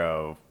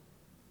Darrow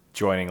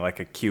joining like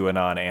a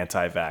QAnon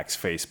anti-vax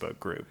Facebook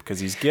group. Because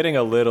he's getting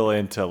a little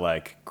into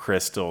like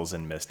crystals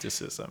and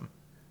mysticism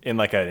in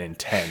like an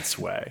intense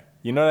way.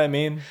 You know what I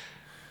mean?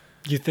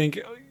 You think,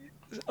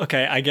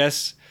 okay, I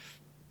guess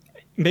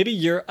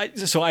maybe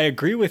so I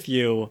agree with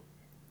you.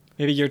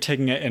 Maybe you're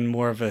taking it in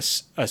more of a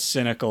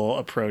cynical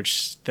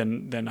approach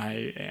than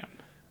I am.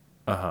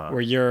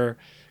 Where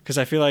because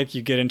I feel like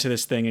you get into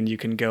this thing and you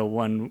can go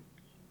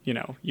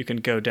you can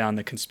go down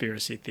the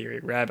conspiracy theory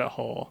rabbit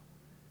hole.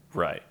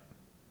 Right.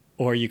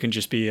 Or you can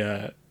just be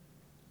a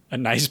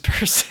nice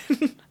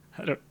person.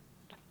 I don't.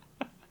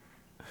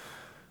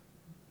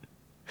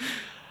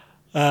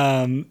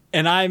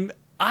 And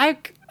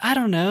I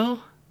don't know.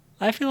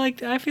 I feel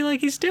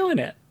like he's doing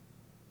it.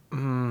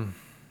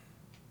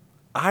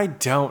 I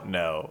don't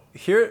know.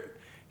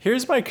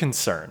 Here's my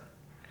concern.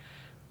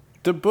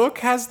 The book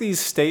has these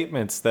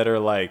statements that are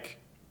like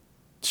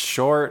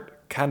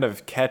short, kind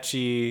of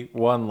catchy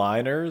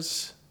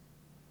one-liners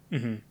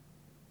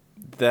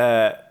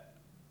that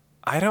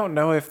I don't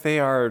know if they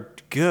are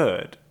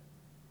good.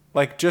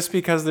 Like, just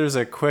because there's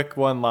a quick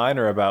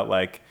one-liner about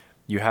like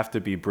you have to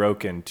be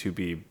broken to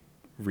be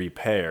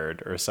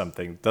repaired or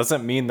something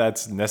doesn't mean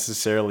that's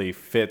necessarily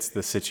fits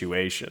the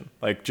situation.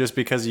 Like, just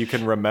because you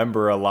can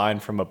remember a line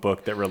from a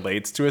book that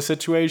relates to a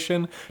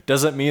situation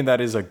doesn't mean that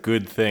is a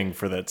good thing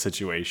for that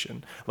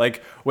situation.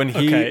 Like when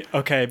he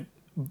okay,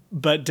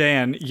 but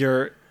Dan,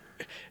 you're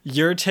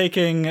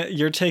taking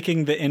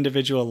the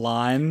individual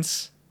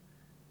lines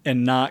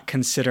and not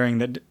considering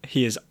that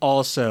he has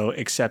also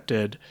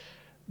accepted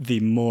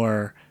the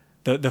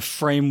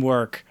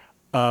framework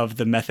of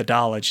the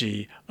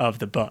methodology of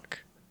the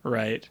book.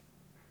 Right.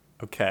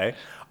 Okay.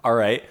 All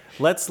right.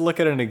 Let's look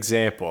at an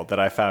example that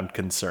I found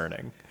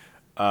concerning.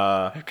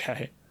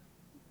 Okay.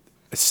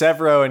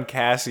 Severo and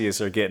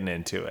Cassius are getting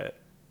into it,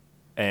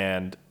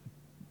 and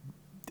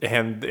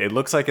it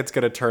looks like it's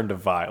going to turn to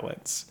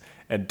violence.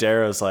 And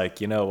Darrow's like,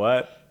 you know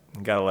what?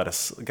 Gotta let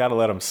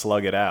him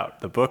slug it out.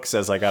 The book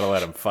says I gotta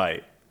let him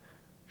fight.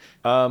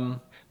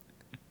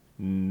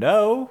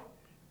 No.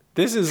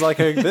 This is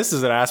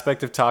an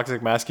aspect of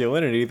toxic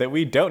masculinity that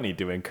we don't need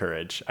to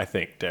encourage, I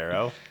think,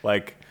 Darrow.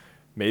 Like,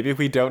 maybe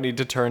we don't need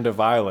to turn to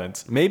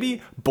violence.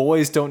 Maybe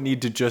boys don't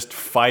need to just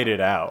fight it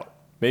out.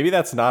 Maybe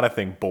that's not a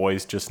thing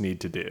boys just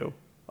need to do.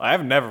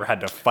 I've never had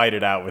to fight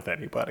it out with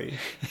anybody.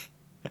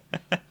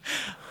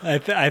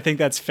 I think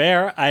that's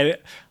fair. I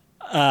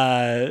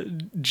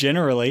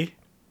generally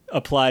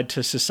applied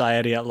to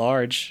society at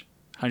large,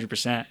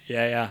 100%.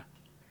 Yeah.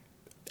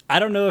 I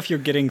don't know if you're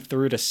getting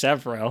through to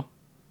Severo.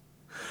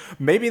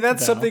 Maybe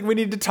that's something we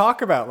need to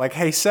talk about. Like,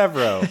 hey,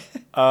 Severo,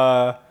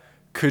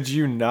 could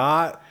you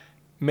not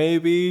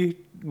maybe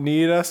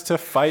need us to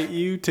fight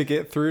you to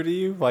get through to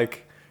you?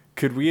 Like,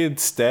 could we,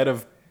 instead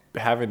of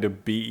having to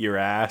beat your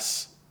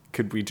ass,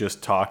 could we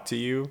just talk to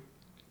you?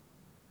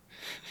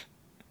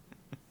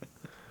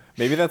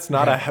 Maybe that's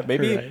not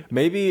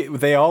maybe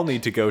they all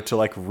need to go to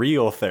like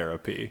real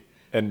therapy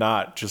and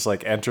not just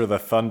like enter the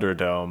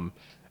Thunderdome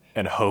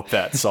and hope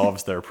that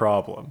solves their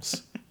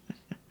problems.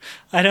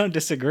 I don't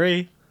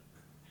disagree.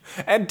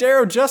 And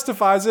Darrow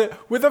justifies it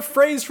with a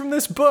phrase from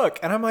this book.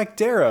 And I'm like,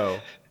 Darrow,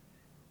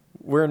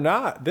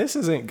 this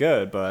isn't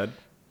good, bud.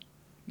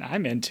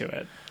 I'm into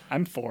it.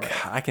 I'm for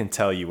it. I can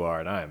tell you are,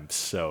 and I'm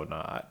so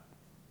not.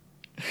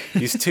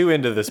 He's too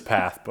into this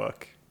path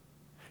book.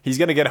 He's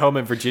going to get home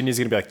and Virginia's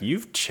going to be like,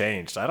 you've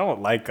changed. I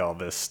don't like all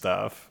this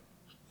stuff.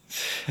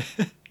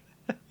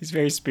 He's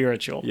very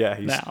spiritual. Yeah,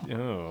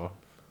 now.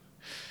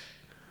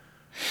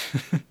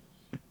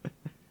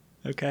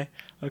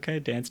 Okay,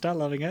 Dan's not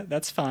loving it.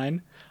 That's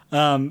fine.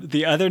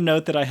 The other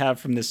note that I have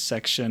from this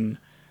section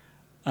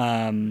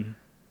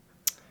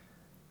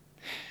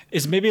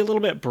is maybe a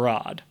little bit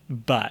broad,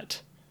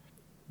 but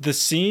the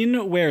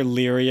scene where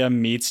Lyria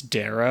meets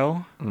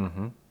Darrow,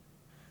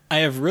 I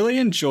have really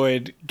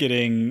enjoyed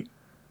getting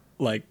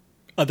like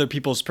other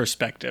people's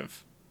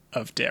perspective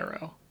of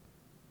Darrow.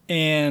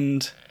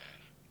 And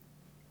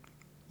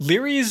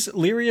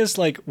Lyria's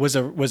like was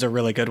a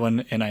really good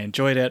one, and I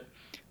enjoyed it.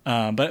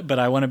 But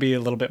I want to be a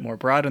little bit more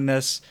broad in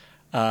this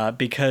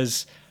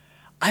because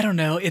I don't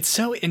know. It's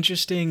so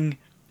interesting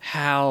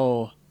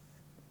how,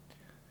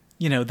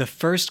 you know, the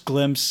first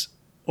glimpse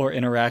or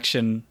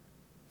interaction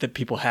that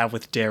people have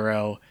with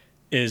Darrow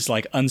is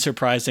like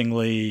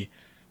unsurprisingly,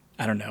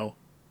 I don't know,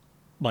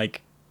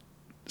 like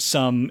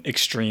some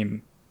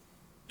extreme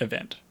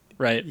event,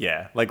 right?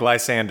 Yeah, like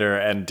Lysander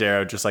and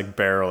Darrow just like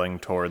barreling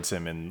towards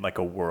him in like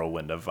a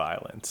whirlwind of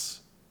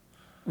violence.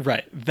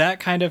 Right. That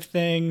kind of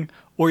thing.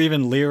 Or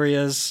even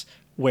Lyria's,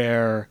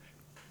 where,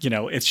 you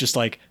know, it's just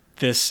like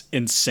this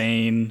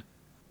insane,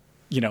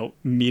 you know,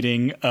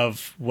 meeting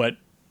of what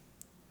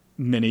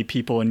many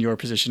people in your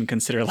position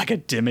consider like a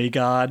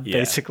demigod,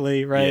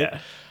 basically, right?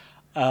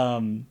 Yeah.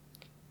 And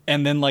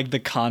then like the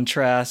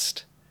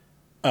contrast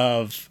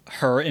of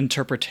her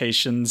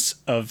interpretations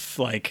of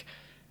like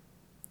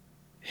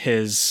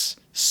his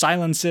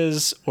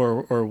silences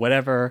or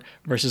whatever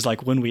versus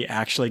like when we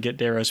actually get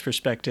Darrow's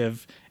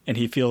perspective and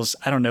he feels,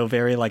 I don't know,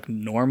 very like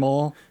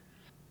normal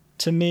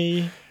to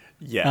me.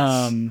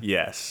 Yes.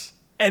 Yes.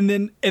 And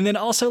then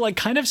also like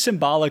kind of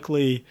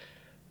symbolically,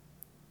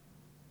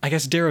 I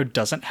guess Darrow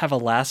doesn't have a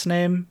last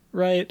name,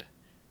 right?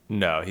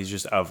 No, he's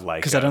just of Lycos.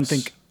 Because I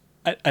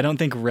don't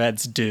think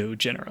Reds do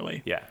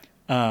generally. Yeah.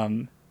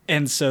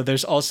 And so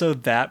there's also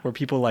that where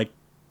people like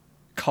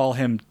call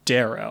him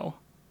Darrow,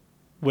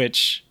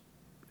 which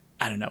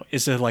I don't know,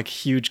 is a like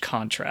huge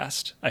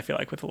contrast, I feel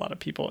like, with a lot of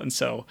people. And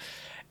so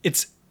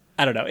it's,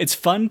 I don't know, it's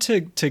fun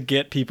to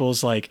get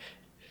people's like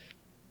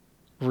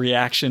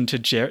reaction to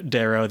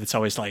Darrow that's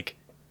always like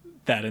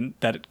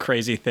that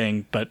crazy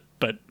thing, but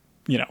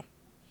you know,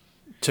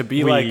 to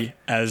be we, like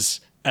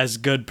as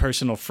good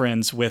personal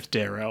friends with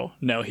Darrow,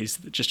 no, he's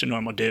just a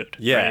normal dude.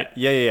 Yeah, right?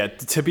 yeah.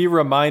 To be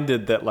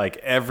reminded that like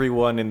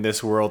everyone in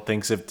this world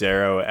thinks of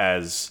Darrow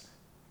as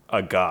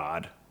a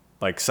god,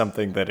 like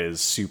something that is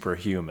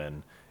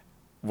superhuman.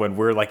 When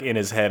we're like in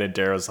his head and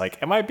Darrow's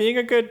like, am I being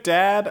a good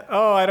dad?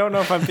 Oh, I don't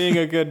know if I'm being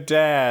a good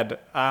dad.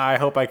 I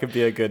hope I could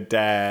be a good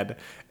dad.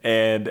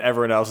 And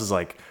everyone else is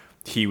like,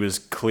 he was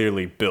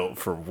clearly built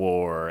for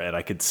war, and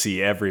I could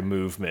see every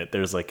movement.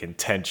 There's like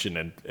intention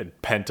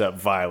and pent up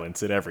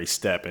violence at every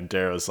step. And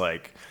Darrow's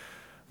like,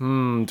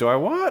 do I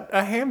want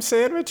a ham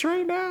sandwich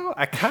right now?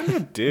 I kind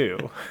of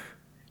do.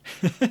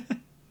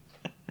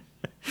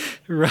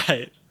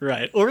 Right.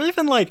 Or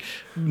even like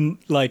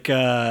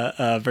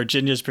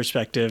Virginia's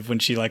perspective when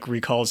she like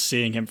recalls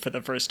seeing him for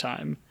the first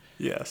time.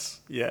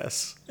 Yes.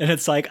 And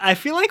it's like, I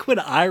feel like when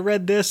I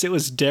read this, it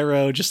was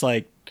Darrow just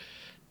like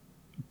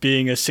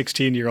being a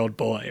 16-year-old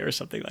boy or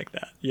something like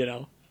that, you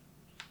know?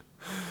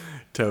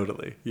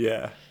 Totally.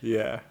 Yeah.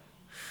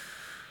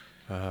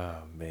 Oh,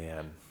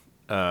 man.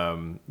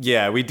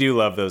 Yeah, we do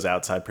love those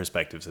outside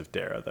perspectives of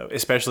Darrow, though,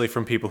 especially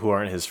from people who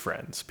aren't his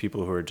friends,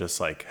 people who are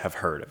just like have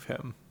heard of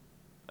him.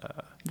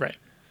 Right.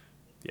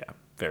 Yeah,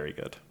 very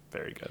good.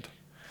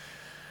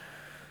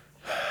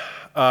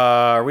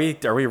 Are we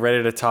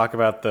ready to talk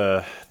about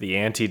the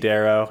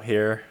anti-Darrow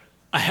here?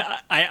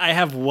 I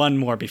have one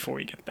more before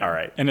we get there. All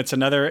right. And it's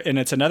another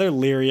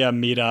Lyria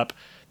meetup,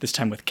 this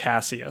time with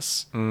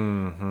Cassius.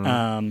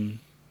 Mm-hmm.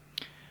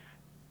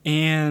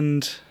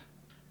 And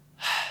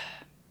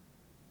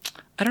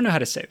I don't know how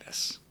to say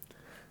this.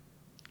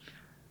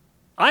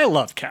 I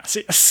love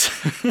Cassius.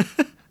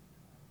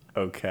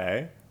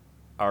 Okay.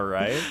 All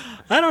right.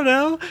 I don't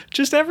know.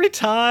 Just every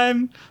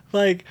time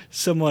like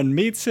someone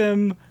meets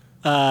him,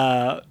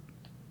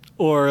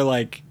 or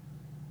like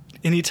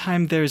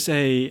anytime there's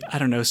a, I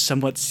don't know,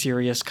 somewhat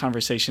serious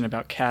conversation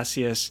about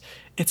Cassius,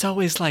 it's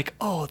always like,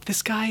 oh,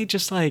 this guy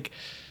just like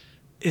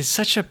is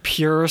such a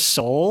pure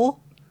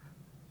soul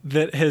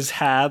that has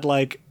had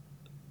like,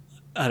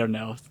 I don't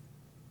know,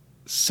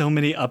 so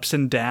many ups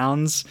and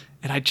downs,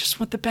 and I just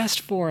want the best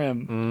for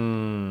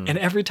him. And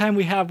every time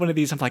we have one of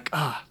these, I'm like,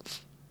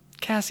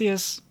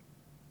 Cassius,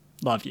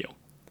 love you.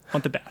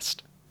 Want the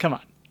best. Come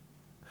on.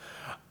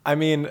 I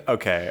mean,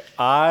 okay,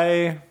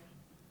 I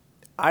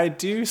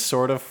do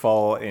sort of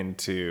fall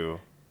into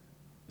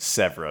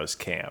Severo's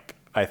camp,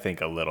 I think,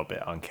 a little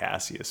bit on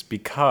Cassius,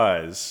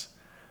 because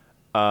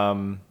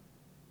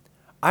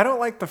I don't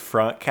like the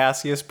front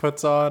Cassius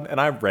puts on,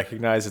 and I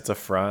recognize it's a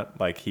front.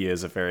 Like, he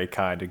is a very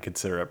kind and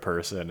considerate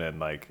person,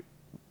 and like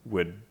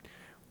would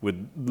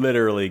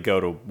literally go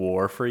to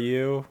war for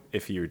you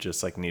if you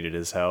just like needed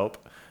his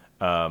help.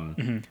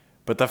 But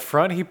the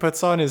front he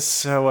puts on is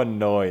so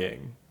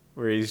annoying,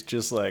 where he's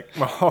just like,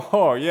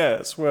 oh,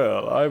 yes,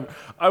 well,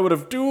 I would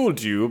have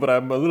dueled you, but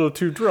I'm a little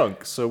too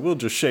drunk, so we'll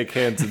just shake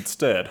hands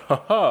instead.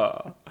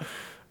 Ha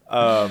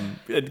ha.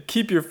 And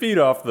keep your feet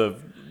off the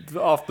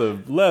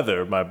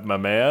leather, my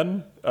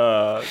man.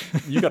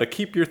 You got to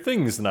keep your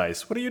things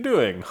nice. What are you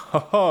doing? Ha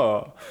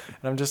ha.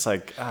 And I'm just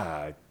like,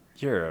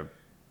 you're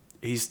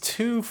he's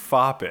too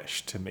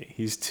foppish to me.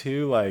 He's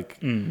too like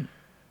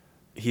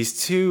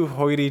he's too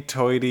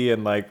hoity-toity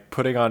and like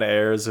putting on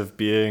airs of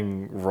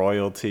being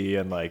royalty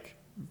and like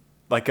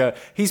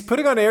he's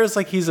putting on airs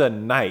like he's a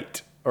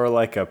knight or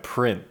like a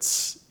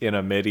prince in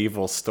a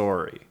medieval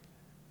story.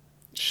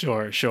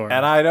 Sure.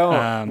 And I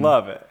don't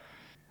love it.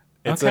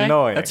 It's okay,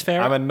 annoying. that's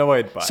fair. I'm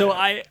annoyed by it. So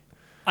I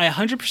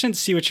 100%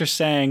 see what you're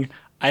saying.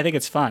 I think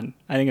it's fun.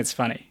 I think it's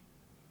funny.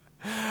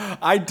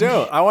 I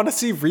don't. I want to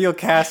see real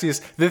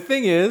Cassius. The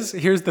thing is,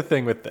 here's the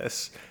thing with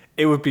this.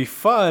 It would be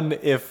fun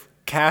if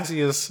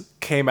Cassius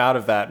came out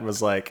of that and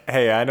was like,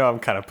 hey, I know I'm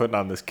kind of putting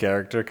on this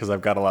character because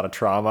I've got a lot of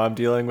trauma I'm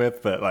dealing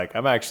with, but like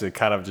I'm actually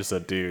kind of just a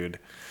dude.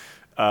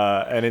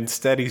 And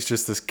instead he's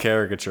just this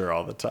caricature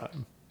all the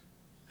time.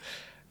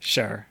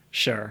 Sure.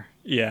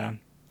 Yeah.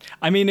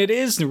 I mean, it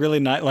is really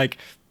not like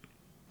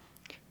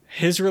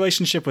his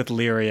relationship with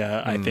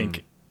Lyria, I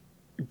think,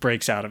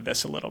 breaks out of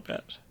this a little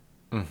bit.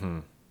 Mm-hmm.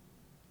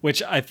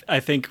 Which I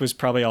think was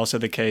probably also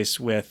the case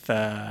with,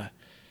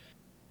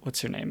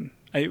 what's her name?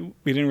 We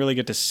didn't really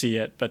get to see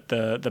it, but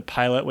the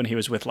pilot when he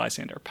was with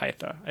Lysander,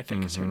 Pytha, I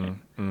think is her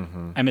name.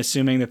 Mm-hmm. I'm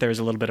assuming that there's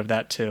a little bit of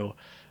that too.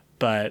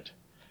 But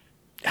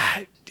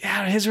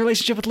yeah, his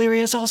relationship with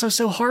Lyria is also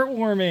so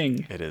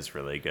heartwarming. It is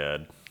really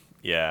good.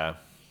 Yeah.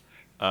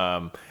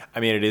 I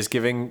mean, it is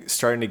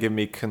starting to give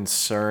me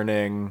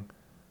concerning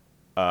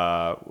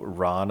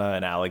Rana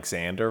and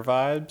Alexander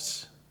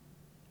vibes.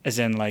 As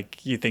in,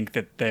 like, you think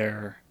that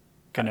they're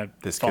gonna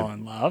fall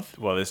in love?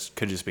 Well, this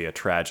could just be a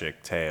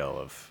tragic tale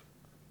of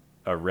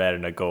a red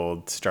and a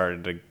gold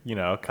starting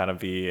to, kind of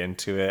be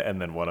into it,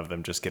 and then one of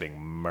them just getting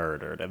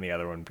murdered, and the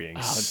other one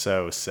being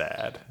so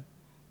sad.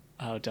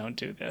 Oh, don't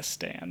do this,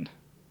 Dan.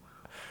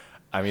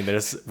 I mean,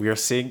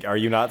 are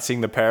you not seeing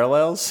the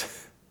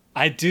parallels?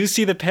 I do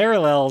see the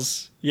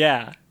parallels.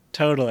 Yeah,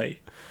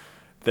 totally.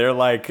 They're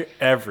like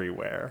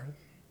everywhere.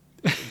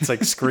 It's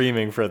like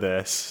screaming for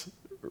this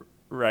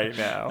right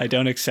now. I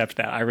don't accept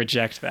that. I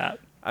reject that.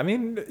 I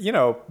mean,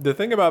 the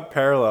thing about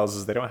parallels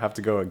is they don't have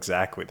to go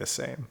exactly the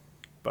same,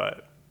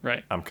 but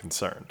right. I'm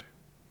concerned.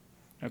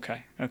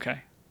 Okay.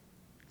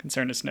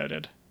 Concern is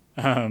noted.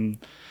 All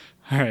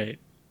right.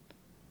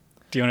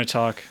 Do you want to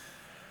talk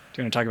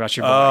about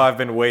your boy? Oh, I've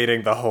been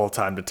waiting the whole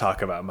time to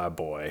talk about my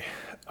boy.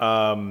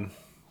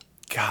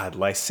 God,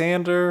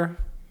 Lysander.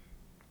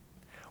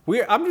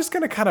 I'm just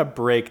going to kind of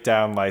break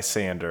down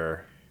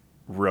Lysander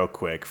real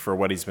quick for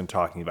what he's been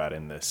talking about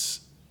in this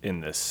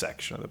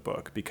section of the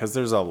book, because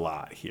there's a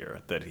lot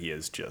here that he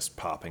is just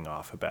popping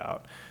off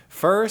about.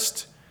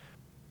 First,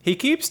 he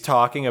keeps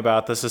talking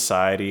about the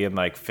society and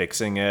like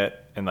fixing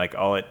it, and like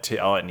all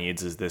it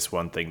needs is this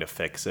one thing to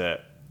fix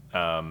it.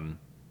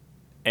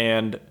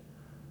 And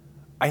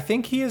I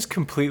think he is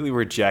completely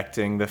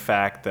rejecting the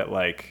fact that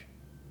like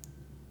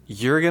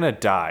you're going to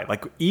die.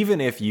 Like,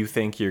 even if you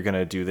think you're going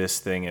to do this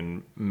thing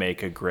and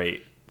make a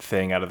great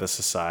thing out of the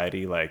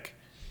society, like,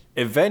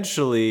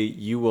 eventually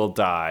you will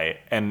die.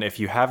 And if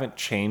you haven't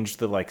changed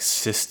the, like,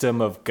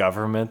 system of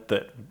government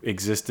that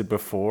existed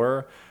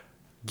before,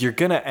 you're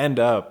going to end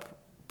up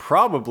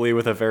probably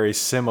with a very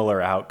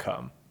similar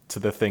outcome to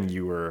the thing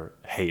you were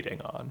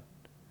hating on.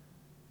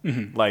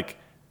 Mm-hmm. Like,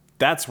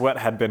 that's what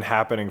had been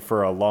happening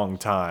for a long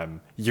time.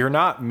 You're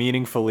not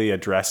meaningfully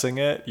addressing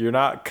it. You're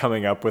not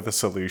coming up with a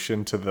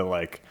solution to the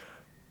like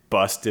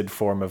busted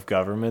form of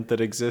government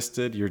that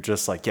existed. You're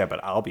just like, yeah,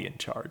 but I'll be in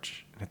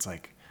charge. And it's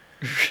like,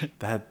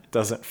 that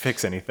doesn't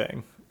fix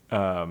anything.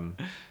 And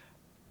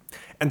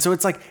so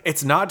it's like,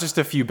 it's not just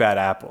a few bad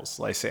apples,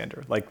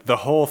 Lysander. Like the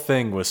whole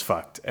thing was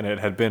fucked, and it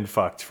had been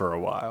fucked for a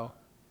while.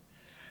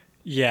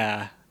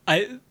 Yeah.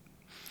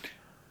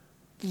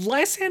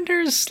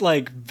 Lysander's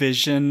like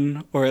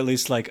vision, or at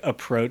least like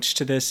approach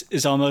to this,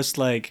 is almost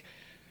like,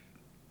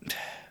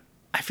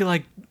 I feel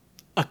like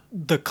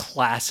the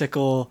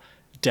classical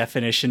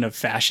definition of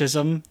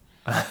fascism.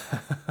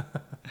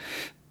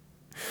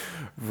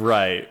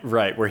 Right,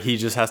 where he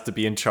just has to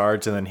be in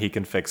charge and then he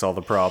can fix all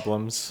the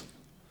problems.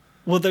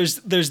 Well, there's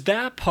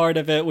that part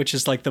of it, which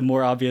is like the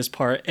more obvious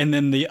part, and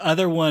then the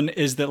other one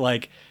is that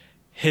like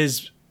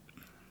his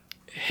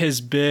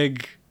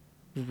big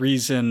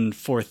reason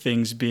for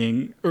things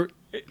being, or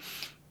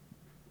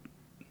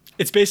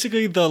it's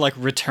basically the like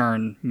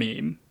return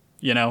meme,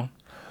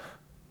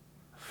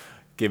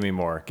 Give me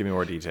more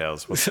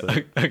details. What's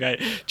the... Okay,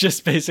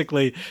 just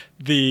basically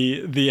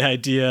the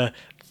idea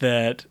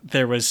that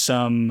there was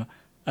some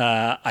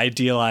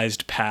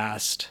idealized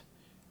past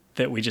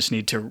that we just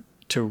need to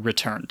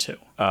return to.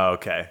 Oh,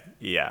 okay.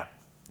 Yeah,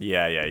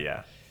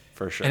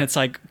 for sure. And it's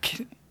like,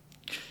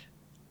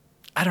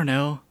 I don't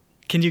know,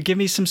 can you give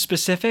me some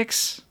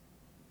specifics?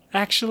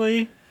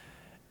 Actually,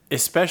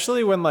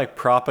 especially when like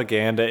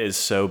propaganda is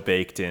so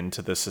baked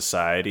into the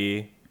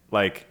society,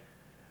 like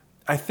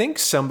I think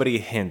somebody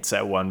hints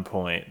at one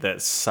point that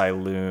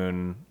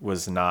Sylune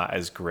was not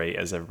as great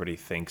as everybody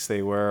thinks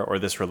they were, or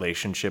this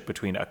relationship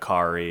between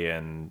Akari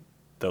and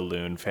the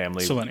Lune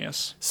family,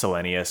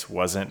 Selenius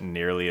wasn't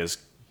nearly as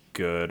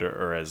good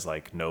or as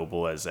like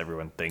noble as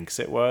everyone thinks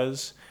it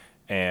was.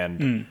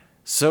 And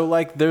So,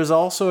 like, there's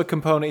also a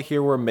component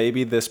here where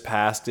maybe this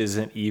past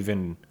isn't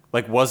even,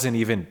 like, wasn't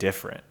even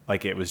different.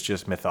 Like, it was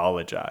just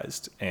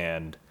mythologized,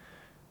 and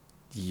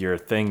your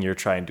thing you're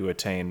trying to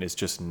attain is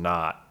just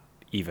not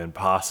even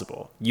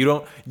possible.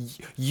 You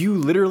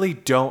literally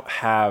don't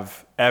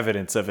have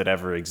evidence of it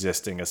ever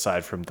existing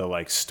aside from the,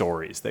 like,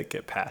 stories that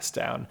get passed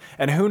down.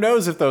 And who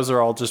knows if those are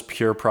all just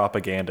pure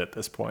propaganda at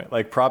this point.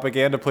 Like,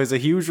 propaganda plays a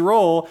huge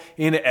role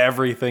in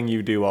everything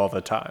you do all the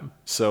time.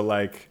 So,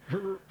 like...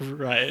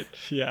 Right,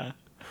 yeah.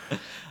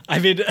 I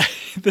mean,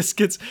 this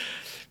gets,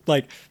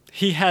 like,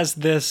 he has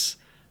this,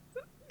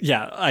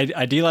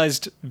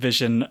 idealized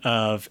vision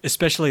of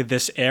especially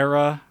this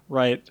era,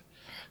 right?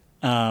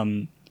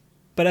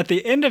 But at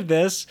the end of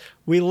this,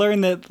 we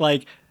learn that,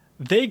 like,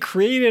 they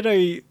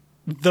created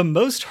the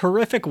most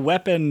horrific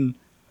weapon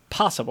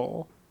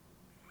possible.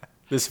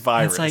 This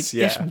virus, like,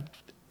 yeah.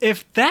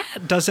 If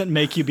that doesn't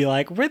make you be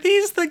like, were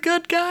these the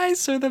good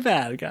guys or the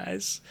bad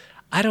guys?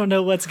 I don't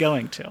know what's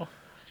going to.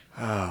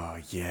 Oh,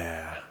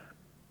 yeah.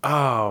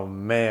 Oh,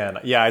 man.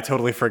 Yeah, I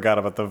totally forgot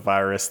about the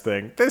virus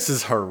thing. This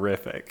is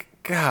horrific.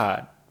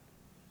 God.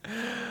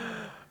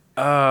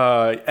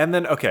 And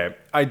then, okay,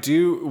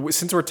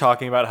 since we're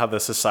talking about how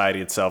the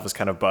society itself is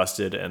kind of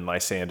busted and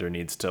Lysander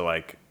needs to,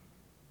 like,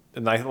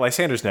 and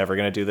Lysander's never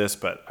going to do this,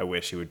 but I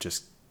wish he would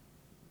just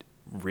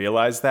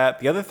realize that.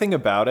 The other thing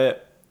about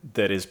it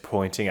that is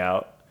pointing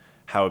out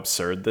how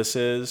absurd this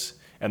is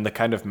and the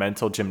kind of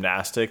mental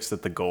gymnastics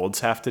that the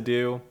Golds have to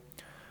do.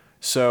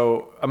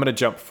 So I'm going to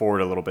jump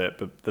forward a little bit,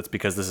 but that's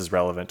because this is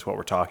relevant to what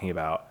we're talking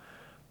about.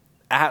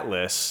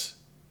 Atlas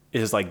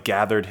is, like,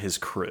 gathered his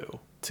crew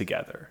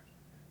together.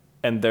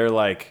 And they're,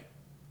 like,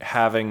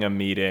 having a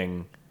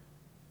meeting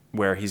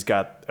where he's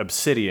got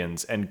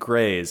obsidians and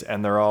grays,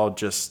 and they're all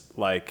just,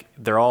 like,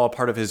 they're all a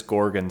part of his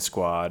Gorgon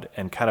squad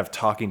and kind of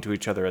talking to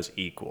each other as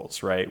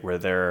equals, right?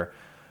 Where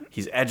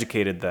he's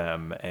educated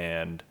them,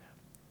 and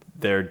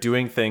they're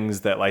doing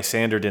things that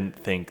Lysander didn't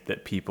think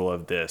that people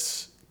of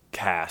this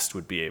cast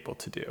would be able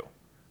to do.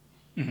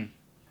 Mm-hmm.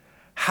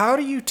 How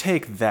do you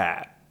take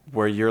that,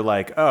 where you're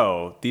like,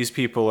 oh, these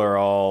people are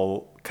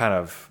all kind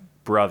of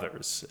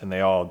brothers and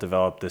they all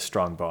develop this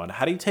strong bond?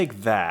 How do you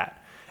take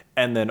that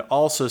and then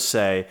also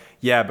say,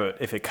 yeah, but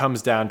if it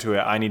comes down to it,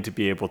 I need to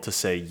be able to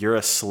say, you're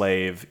a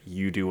slave,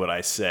 you do what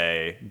I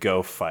say,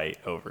 go fight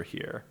over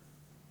here?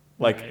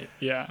 Like, right,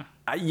 yeah.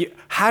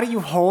 How do you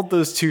hold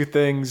those two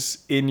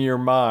things in your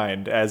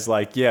mind as,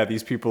 like, yeah,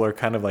 these people are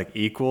kind of like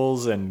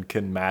equals and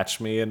can match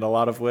me in a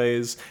lot of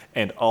ways,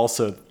 and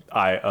also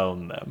I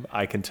own them.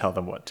 I can tell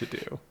them what to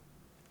do.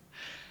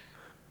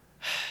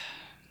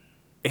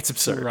 It's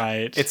absurd.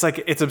 Right. It's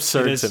like, it's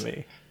absurd to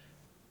me.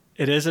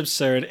 It is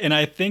absurd. And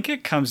I think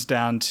it comes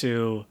down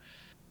to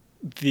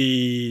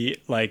the,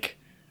 like,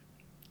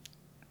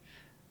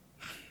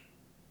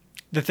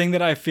 the thing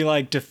that I feel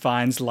like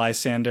defines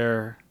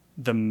Lysander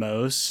the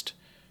most,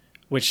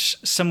 which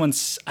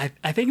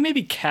I think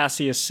maybe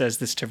Cassius says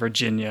this to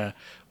Virginia,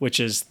 which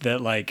is that,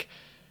 like,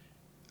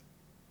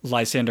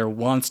 Lysander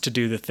wants to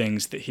do the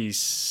things that he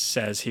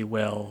says he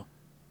will,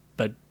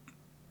 but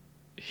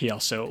he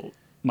also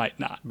might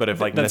not. But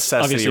if, like, that's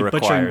necessity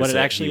requires what it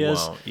actually is.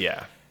 Won't.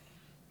 Yeah.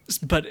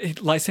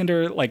 But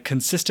Lysander, like,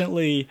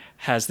 consistently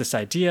has this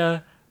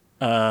idea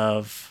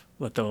of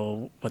what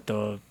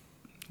the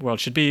world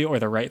should be or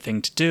the right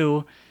thing to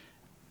do,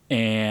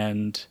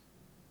 and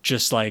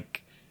just,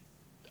 like,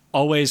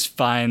 always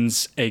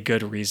finds a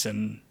good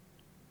reason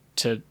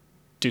to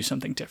do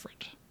something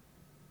different.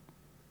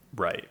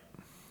 Right.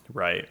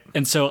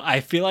 And so I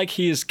feel like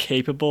he is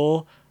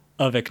capable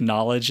of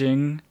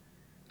acknowledging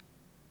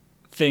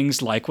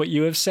things like what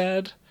you have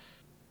said,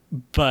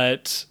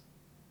 but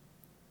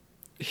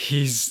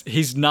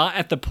he's not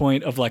at the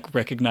point of, like,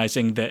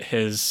 recognizing that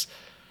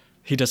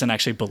he doesn't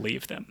actually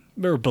believe them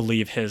or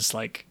believe his,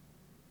 like,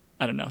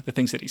 I don't know, the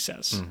things that he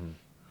says.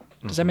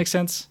 Mm-hmm. Does that make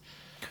sense?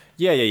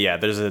 Yeah.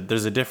 There's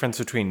a difference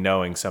between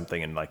knowing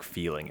something and, like,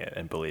 feeling it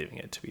and believing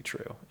it to be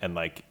true. And,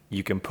 like,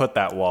 you can put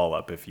that wall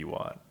up if you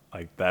want.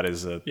 Like, that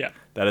is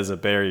a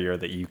barrier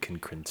that you can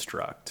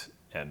construct.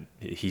 And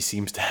he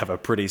seems to have a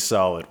pretty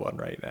solid one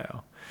right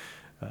now.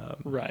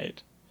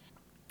 Right.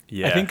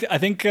 Yeah. I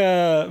think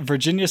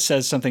Virginia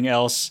says something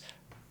else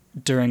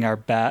during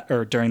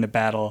during the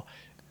battle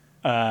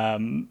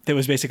that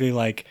was basically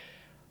like,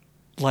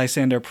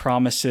 Lysander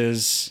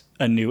promises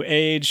a new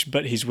age,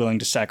 but he's willing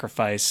to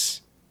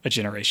sacrifice a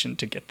generation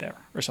to get there,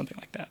 or something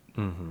like that.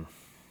 Mm-hmm.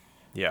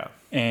 Yeah.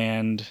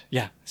 And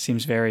yeah,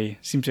 seems very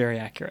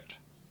accurate.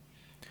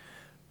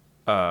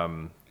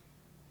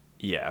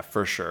 Yeah,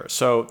 for sure.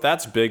 So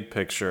that's big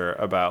picture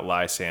about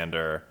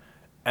Lysander.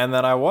 And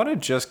then I want to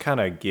just kind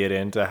of get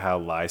into how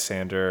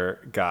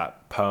Lysander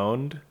got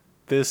pwned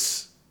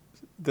this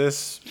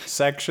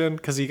section,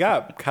 because he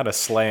got kind of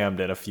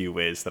slammed in a few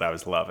ways that I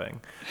was loving.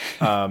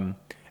 And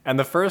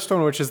the first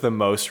one, which is the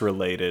most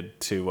related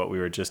to what we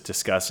were just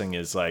discussing,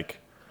 is, like,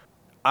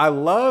 I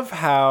love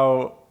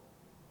how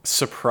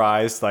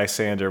surprised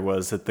Lysander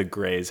was that the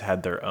Greys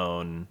had their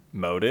own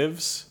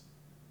motives.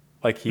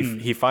 Like,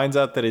 he finds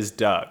out that his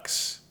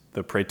ducks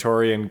the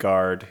Praetorian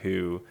Guard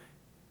who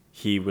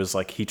he was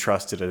like, he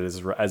trusted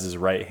as his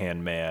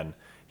right-hand man.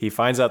 He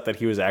finds out that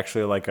he was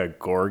actually like a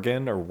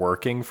Gorgon or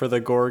working for the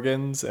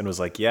Gorgons and was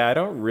like, yeah, I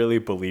don't really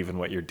believe in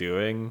what you're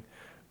doing.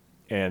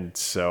 And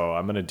so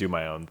I'm going to do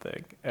my own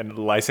thing. And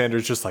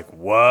Lysander's just like,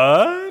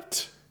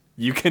 what?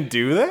 You can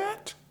do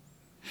that?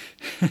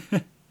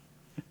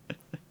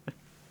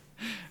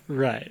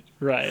 Right.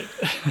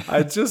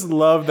 I just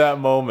love that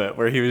moment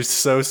where he was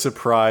so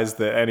surprised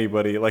that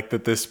anybody, like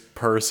that this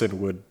person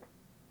would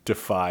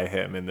defy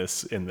him in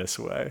this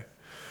way.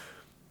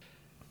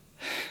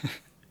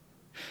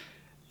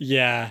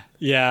 Yeah.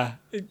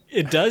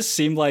 It does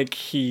seem like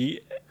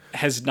he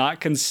has not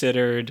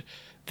considered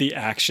the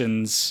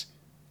actions,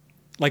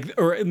 like,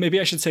 or maybe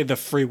I should say the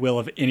free will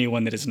of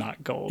anyone that is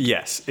not gold.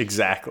 Yes,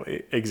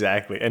 exactly.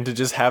 And to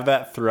just have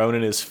that thrown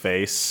in his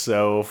face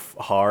so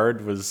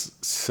hard was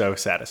so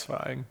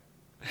satisfying.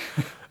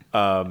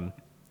 And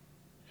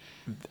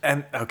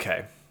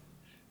okay.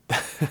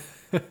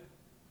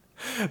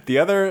 The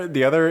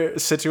other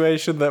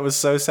situation that was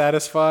so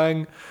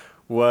satisfying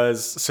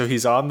was, so he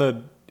is on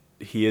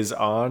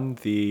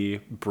the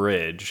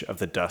bridge of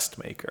the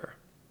Dustmaker,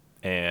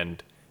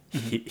 and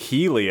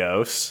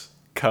Helios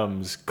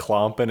comes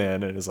clomping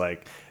in and is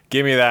like,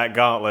 give me that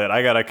gauntlet,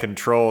 I gotta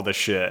control the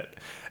shit.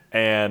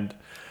 And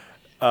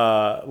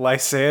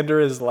Lysander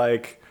is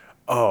like,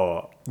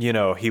 oh, you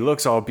know, he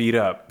looks all beat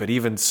up, but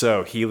even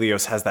so,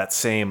 Helios has that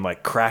same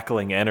like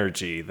crackling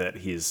energy that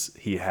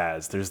he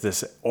has. There's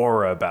this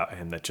aura about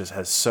him that just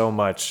has so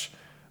much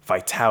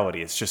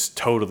vitality. It's just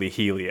totally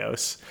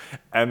Helios.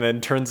 And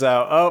then turns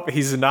out, oh,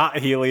 he's not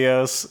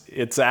Helios.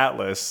 It's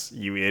Atlas,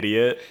 you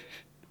idiot.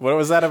 What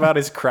was that about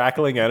his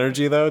crackling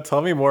energy, though?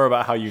 Tell me more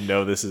about how you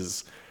know this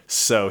is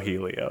so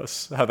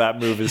Helios. How that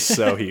move is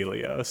so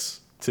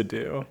Helios to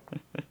do.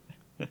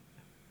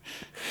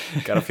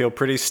 Gotta feel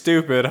pretty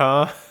stupid,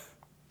 huh?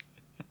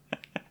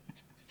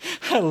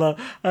 I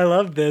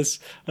love this.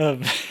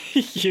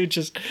 You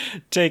just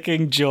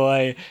taking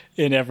joy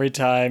in every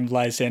time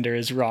Lysander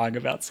is wrong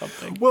about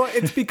something. Well,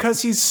 it's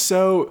because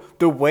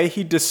the way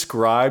he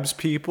describes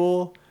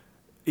people,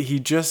 he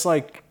just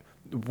like,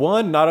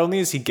 one, not only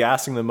is he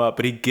gassing them up,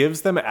 but he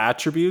gives them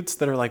attributes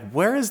that are like,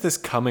 where is this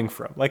coming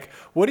from? Like,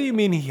 what do you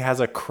mean he has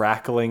a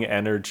crackling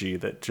energy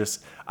that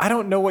just, I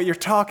don't know what you're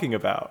talking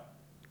about,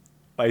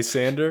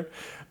 Lysander.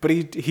 But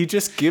he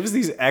just gives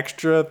these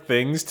extra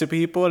things to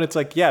people, and it's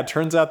like, yeah, it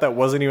turns out that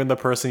wasn't even the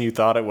person you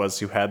thought it was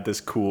who had this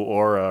cool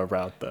aura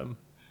around them.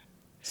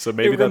 So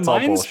maybe that's all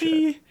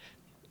bullshit.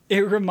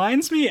 It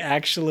reminds me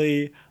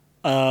actually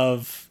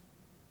of,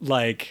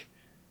 like,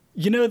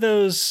 you know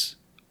those,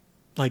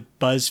 like,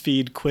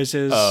 BuzzFeed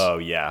quizzes? Oh,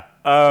 yeah.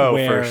 Oh,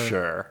 for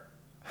sure.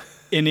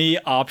 Any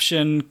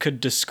option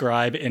could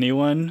describe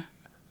anyone?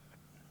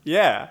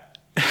 Yeah.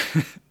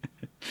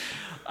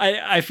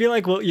 I feel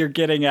like what you're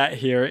getting at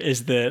here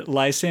is that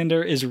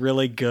Lysander is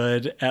really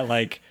good at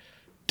like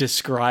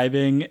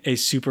describing a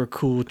super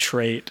cool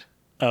trait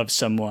of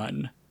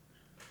someone,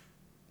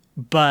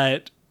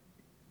 but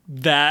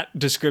that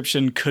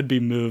description could be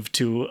moved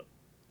to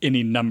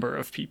any number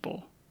of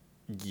people.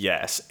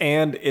 Yes,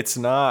 and it's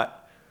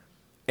not,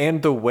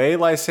 and the way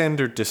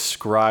Lysander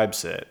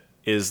describes it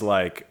is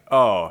like,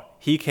 oh,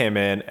 he came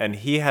in and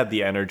he had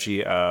the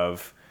energy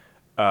of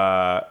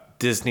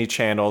Disney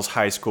Channel's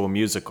High School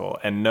Musical,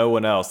 and no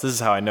one else, this is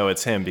how I know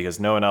it's him, because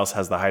no one else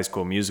has the High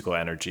School Musical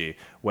energy,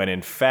 when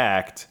in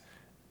fact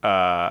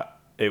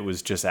it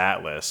was just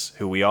Atlas,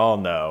 who we all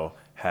know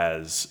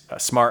has a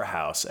Smart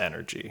House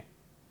energy.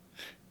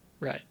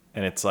 Right.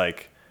 And it's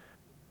like,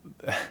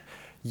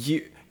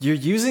 you're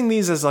using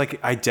these as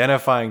like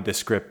identifying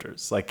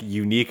descriptors, like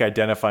unique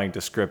identifying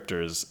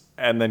descriptors,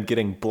 and then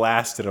getting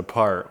blasted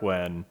apart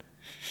when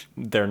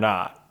they're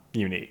not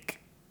unique.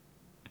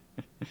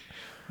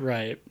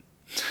 Right.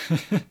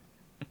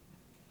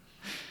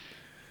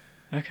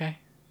 Okay.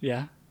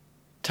 Yeah.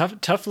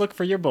 Tough look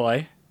for your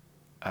boy.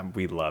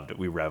 We loved it.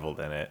 We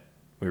reveled in it.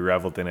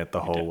 The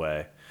whole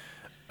way.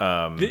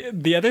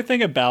 The other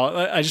thing about,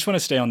 I just want to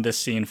stay on this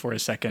scene for a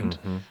second.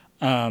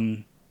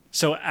 Mm-hmm.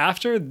 So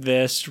after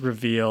this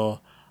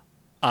reveal,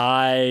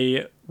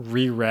 I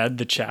reread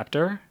the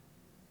chapter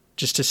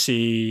just to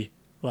see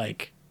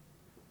like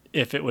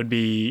if it would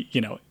be,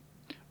 you know,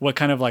 what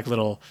kind of like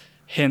little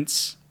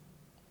hints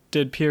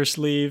did Pierce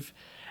leave.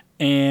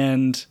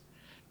 And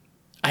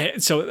I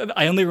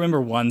only remember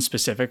one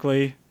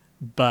specifically,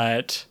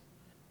 but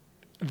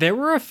there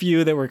were a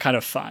few that were kind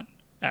of fun,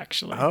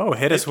 actually. Oh,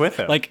 hit us with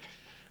it. Like,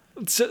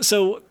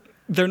 so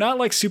they're not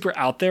like super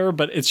out there,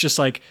 but it's just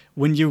like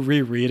when you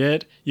reread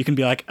it, you can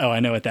be like, oh, I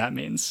know what that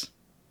means.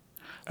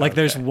 Like,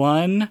 There's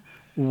one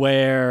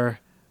where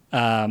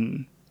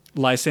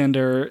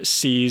Lysander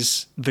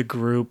sees the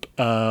group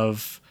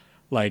of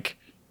like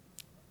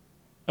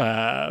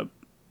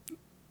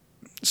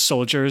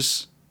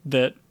soldiers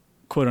that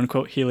quote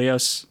unquote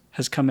Helios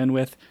has come in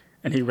with,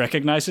 and he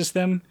recognizes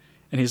them,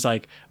 and he's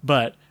like,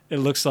 but it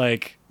looks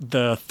like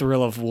the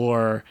thrill of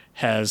war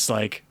has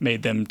like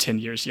made them 10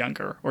 years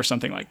younger or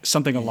something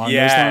along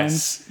those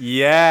lines.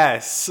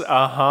 Yes.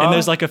 And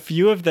there's like a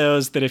few of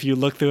those that if you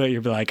look through it,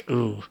 you'll be like,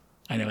 ooh,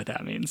 I know what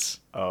that means.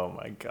 Oh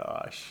my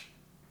gosh.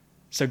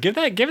 So give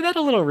that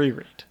a little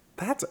reread.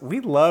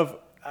 We love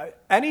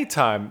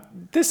anytime.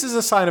 This is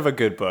a sign of a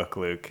good book,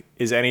 Luke,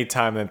 is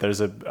anytime that there's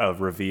a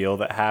reveal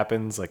that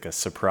happens, like a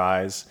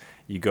surprise,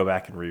 you go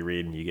back and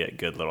reread and you get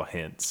good little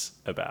hints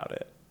about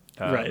it.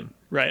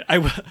 Right. I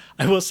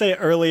will say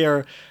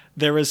earlier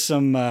there was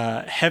some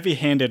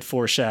heavy-handed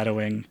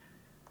foreshadowing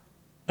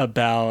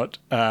about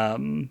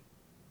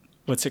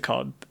what's it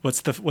called?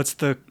 What's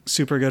the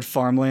super good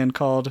farmland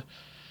called?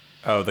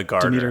 Oh, the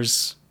Garter.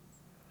 Demeter's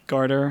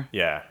Garter.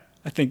 Yeah.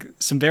 I think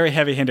some very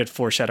heavy-handed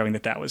foreshadowing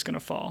that was going to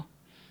fall.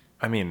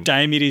 I mean,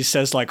 Diomedes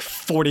says like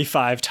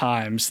 45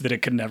 times that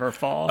it could never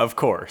fall. Of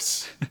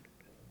course.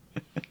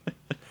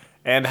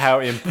 And how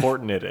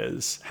important it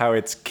is, how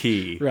it's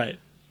key. Right.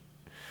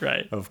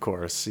 Of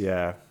course,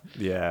 yeah.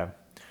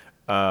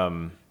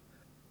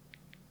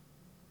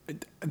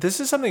 This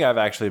is something I've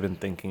actually been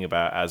thinking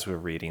about as we're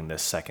reading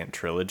this second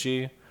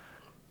trilogy.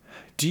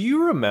 Do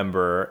you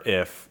remember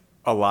if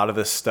a lot of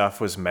this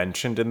stuff was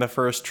mentioned in the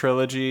first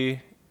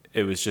trilogy?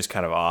 It was just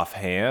kind of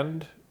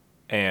offhand,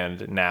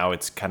 and now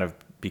it's kind of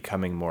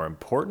becoming more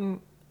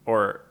important?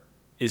 Or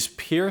is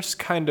Pierce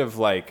kind of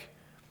like,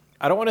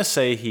 I don't want to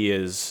say he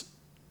is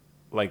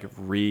like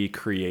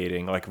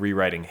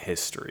rewriting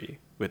history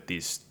with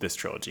this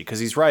trilogy, because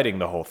he's writing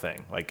the whole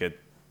thing.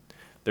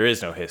 There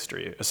is no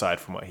history aside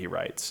from what he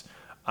writes.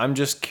 I'm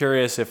just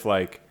curious if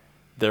like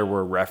there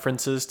were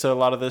references to a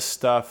lot of this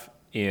stuff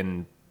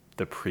in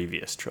the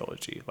previous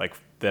trilogy, like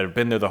that have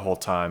been there the whole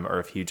time,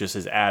 or if he just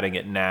is adding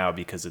it now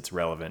because it's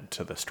relevant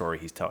to the story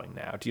he's telling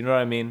now. Do you know what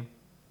I mean?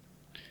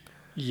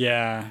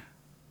 Yeah.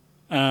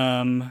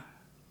 And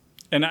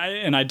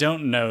I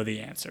don't know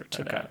the answer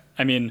to that.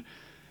 I mean,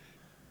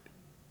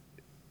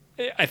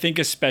 I think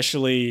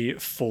especially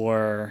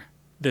for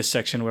this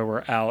section where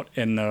we're out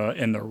in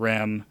the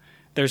rim,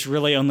 there's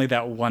really only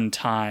that one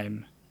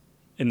time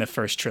in the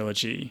first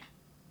trilogy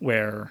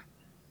where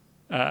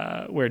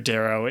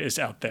Darrow is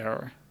out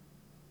there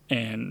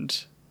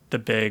and the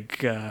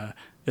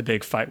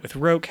big fight with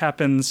Roke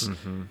happens,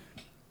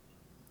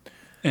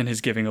 and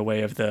his giving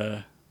away of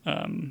the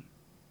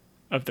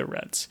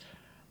Reds.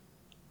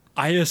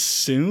 I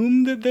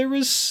assume that there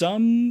was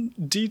some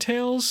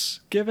details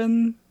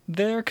given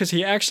there, because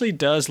he actually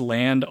does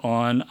land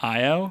on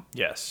Io.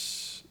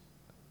 Yes.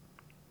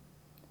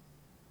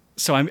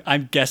 So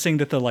I'm guessing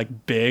that the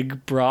like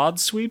big broad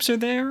sweeps are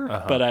there,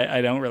 but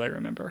I don't really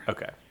remember.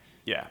 Okay.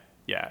 Yeah.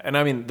 And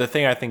I mean, the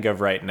thing I think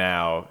of right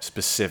now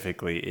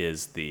specifically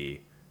is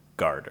the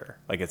Garter.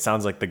 Like, it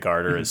sounds like the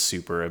Garter is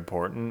super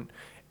important,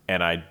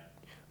 and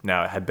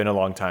now it had been a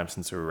long time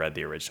since we read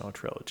the original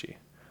trilogy,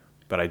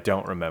 but I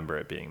don't remember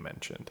it being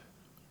mentioned.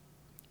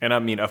 And I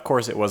mean, of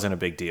course, it wasn't a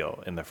big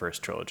deal in the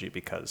first trilogy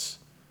because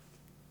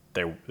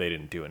they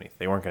didn't do anything.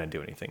 They weren't going to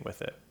do anything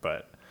with it.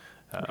 But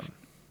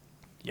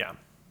yeah.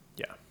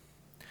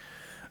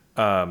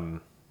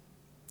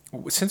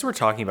 Since we're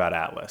talking about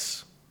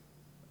Atlas,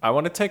 I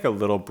want to take a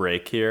little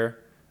break here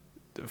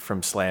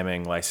from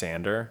slamming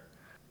Lysander.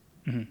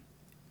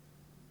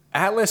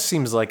 Atlas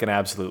seems like an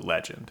absolute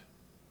legend.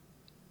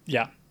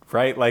 Yeah.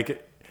 Right?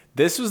 Like,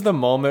 this was the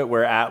moment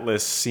where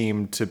Atlas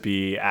seemed to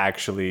be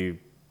actually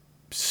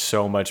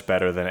so much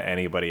better than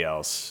anybody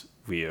else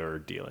we are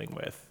dealing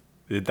with.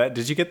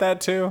 Did you get that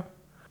too?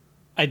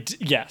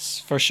 Yes,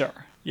 for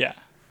sure. Yeah.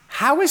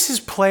 How is his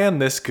plan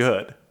this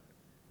good?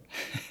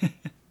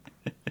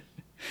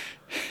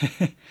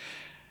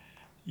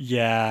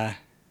 Yeah.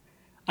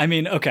 I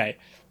mean, okay.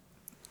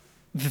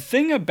 The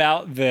thing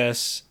about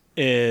this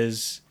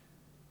is,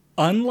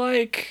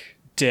 unlike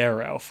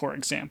Darrow, for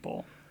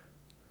example,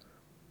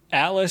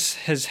 Atlas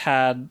has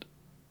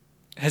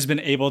been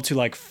able to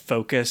like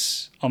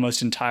focus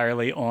almost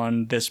entirely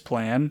on this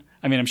plan.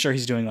 I mean, I'm sure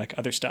he's doing like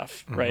other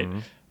stuff, right?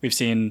 We've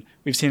seen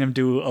him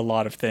do a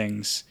lot of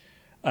things,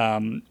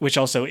 which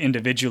also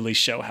individually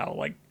show how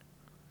like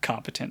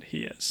competent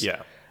he is.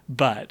 Yeah.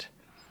 But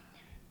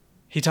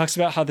he talks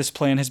about how this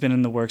plan has been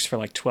in the works for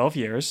like 12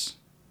 years,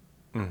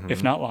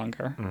 if not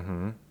longer.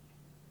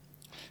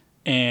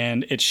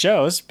 And it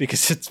shows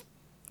because it's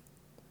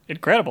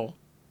incredibly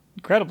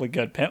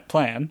good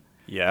plan.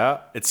 Yeah,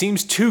 it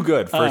seems too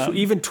good for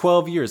even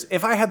 12 years.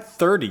 If I had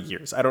 30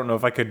 years, I don't know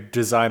if I could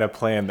design a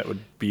plan that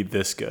would be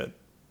this good.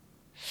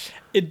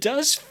 It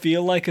does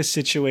feel like a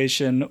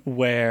situation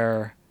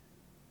where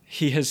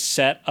he has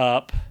set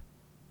up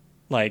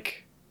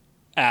like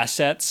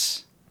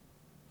assets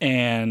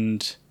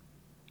and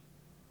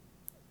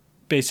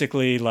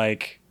basically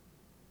like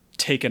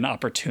taken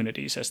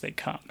opportunities as they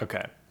come.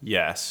 Okay.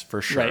 Yes,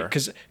 for sure. Right,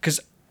 because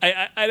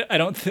I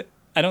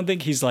don't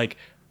think he's like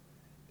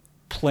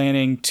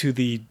planning to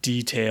the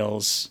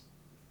details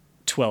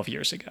 12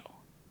 years ago.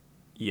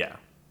 Yeah.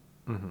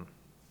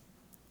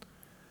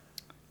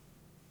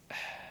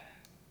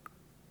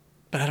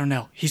 But I don't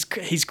know. He's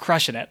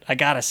crushing it, I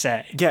gotta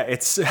say. Yeah,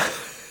 it's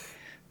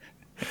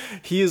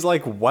he is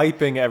like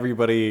wiping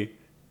everybody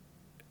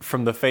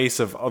from the face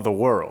of the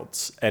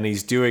worlds, and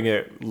he's doing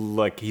it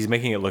like he's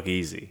making it look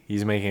easy.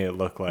 He's making it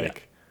look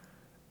like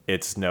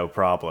it's no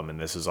problem, and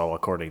this is all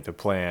according to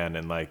plan,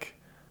 and like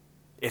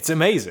it's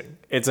amazing.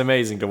 It's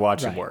amazing to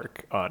watch him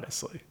work,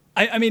 honestly.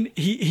 I mean,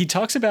 he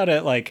talks about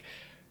it like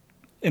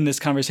in this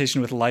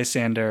conversation with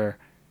Lysander,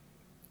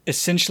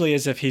 essentially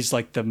as if he's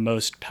like the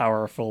most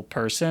powerful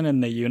person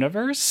in the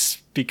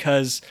universe,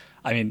 because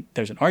I mean,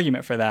 there's an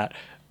argument for that,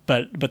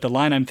 but the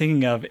line I'm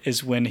thinking of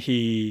is when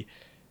he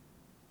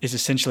is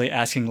essentially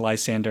asking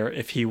Lysander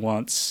if he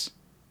wants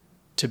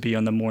to be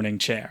on the morning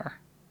chair,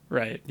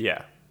 right?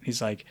 Yeah.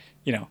 He's like,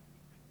 you know,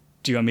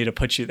 do you want me to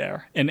put you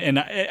there? And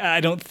I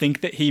don't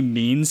think that he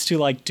means to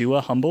like do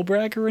a humble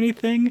brag or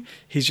anything.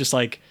 He's just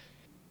like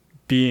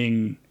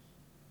being,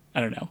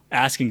 I don't know,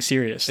 asking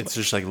seriously. It's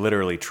just like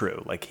literally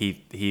true. Like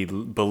he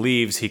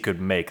believes he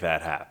could make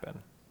that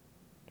happen.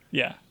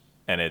 Yeah.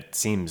 And it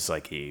seems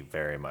like he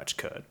very much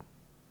could.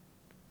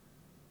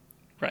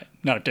 Right.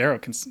 No, Darrow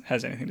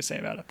has anything to say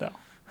about it, though.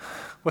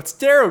 What's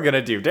Darrow going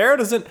to do? Darrow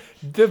doesn't...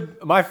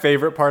 My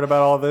favorite part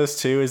about all this,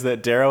 too, is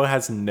that Darrow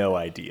has no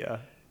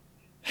idea.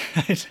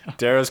 I know.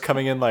 Darrow's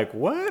coming in like,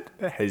 what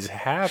is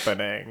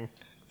happening?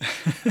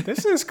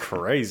 This is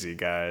crazy,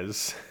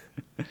 guys.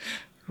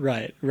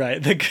 Right.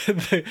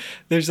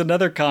 There's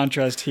another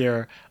contrast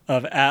here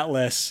of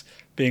Atlas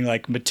being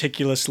like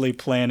meticulously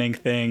planning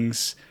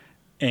things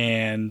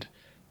and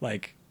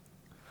like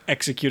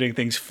executing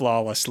things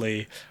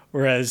flawlessly,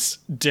 whereas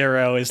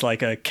Darrow is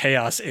like a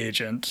chaos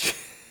agent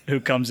who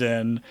comes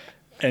in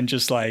and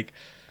just like,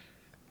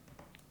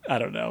 I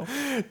don't know.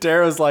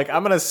 Darrow's like,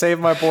 I'm going to save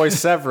my boy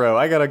Severo.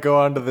 I got to go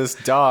onto this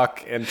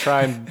dock and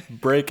try and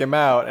break him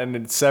out. And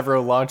then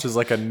Severo launches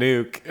like a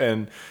nuke,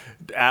 and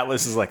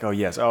Atlas is like, oh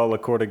yes, all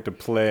according to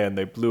plan.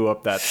 They blew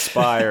up that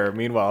spire.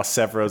 Meanwhile,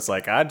 Severo's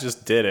like, I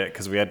just did it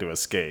because we had to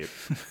escape.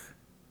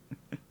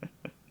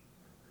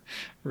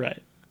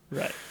 Right.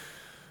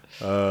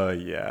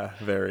 Yeah,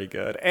 very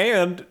good.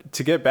 And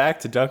to get back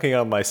to dunking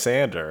on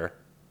Lysander,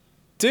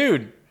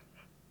 dude,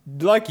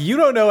 like, you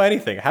don't know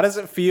anything. How does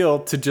it feel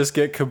to just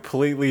get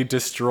completely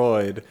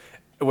destroyed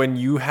when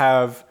you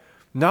have,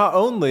 not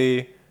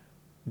only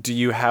do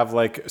you have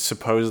like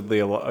supposedly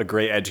a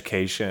great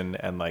education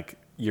and like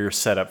you're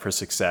set up for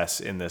success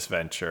in this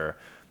venture,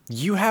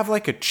 you have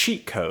like a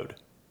cheat code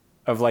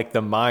of like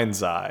the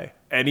mind's eye.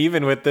 And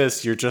even with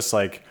this, you're just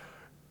like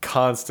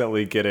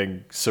constantly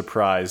getting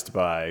surprised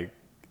by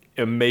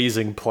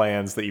amazing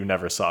plans that you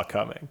never saw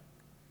coming.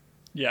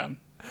 Yeah.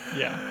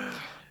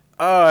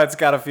 Oh, it's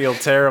gotta feel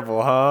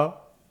terrible, huh?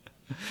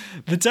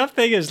 The tough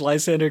thing is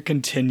Lysander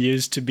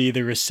continues to be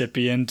the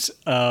recipient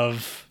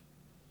of,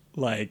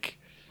 like,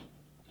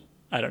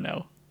 I don't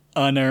know,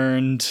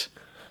 unearned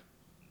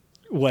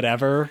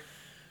whatever,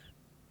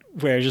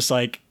 where just,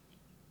 like,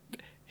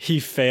 he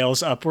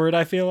fails upward,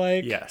 I feel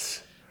like.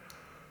 Yes.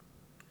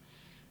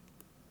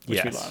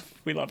 Which we love.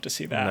 We love to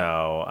see that.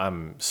 No,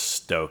 I'm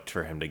stoked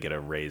for him to get a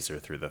razor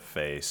through the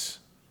face.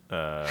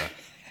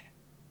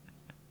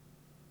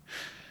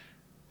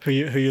 Who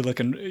you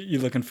looking? You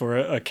looking for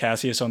a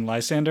Cassius on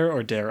Lysander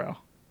or Darrow?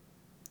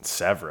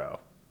 Severo.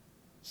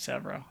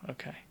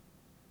 Okay.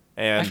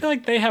 And I feel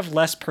like they have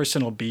less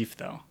personal beef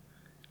though.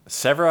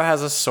 Severo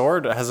has a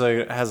sword, has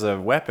a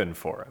weapon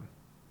for him.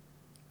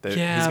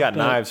 He's got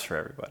knives for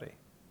everybody.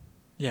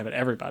 Yeah, but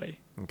everybody.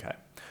 Okay.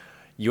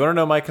 You want to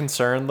know my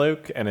concern,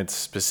 Luke? And it's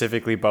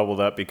specifically bubbled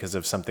up because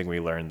of something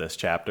we learned this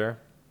chapter.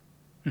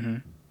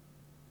 Mm-hmm.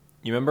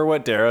 You remember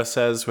what Darrow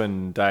says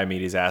when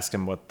Diomedes asks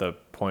him what the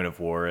point of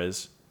war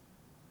is?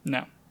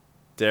 No.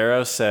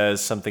 Darrow says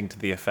something to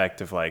the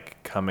effect of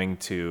like coming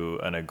to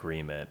an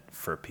agreement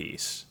for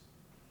peace.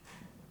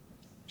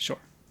 Sure.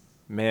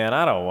 Man,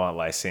 I don't want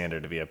Lysander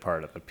to be a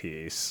part of the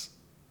peace.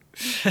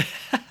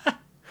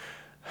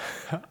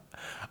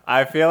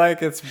 I feel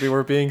like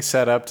we're being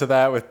set up to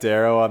that with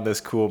Darrow on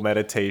this cool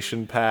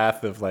meditation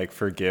path of like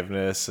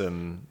forgiveness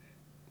and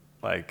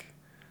like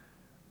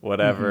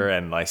whatever,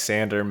 and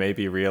Lysander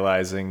maybe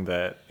realizing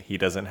that he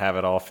doesn't have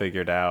it all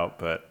figured out,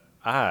 but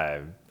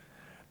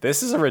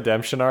this is a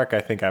redemption arc I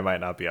think I might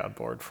not be on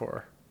board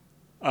for.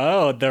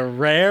 Oh, the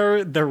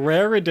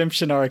rare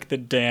redemption arc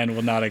that Dan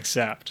will not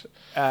accept.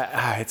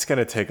 It's going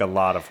to take a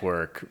lot of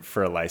work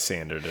for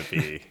Lysander to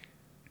be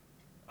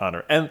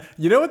honor. And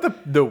you know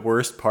what the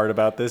worst part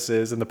about this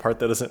is, and the part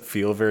that doesn't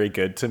feel very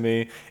good to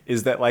me,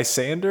 is that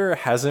Lysander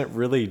hasn't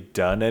really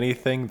done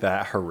anything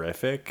that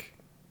horrific.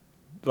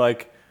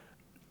 Like,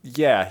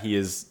 yeah, he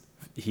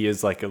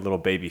is like a little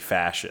baby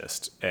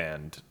fascist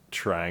and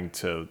trying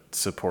to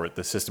support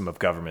the system of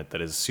government that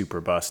is super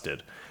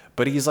busted.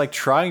 But he's like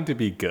trying to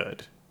be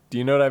good. Do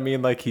you know what I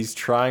mean? Like he's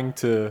trying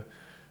to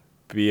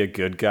be a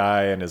good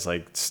guy and is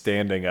like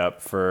standing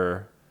up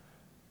for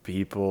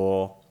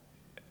people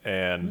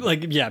and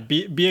like, yeah,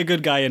 be a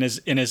good guy in his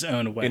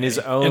own way. In his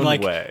own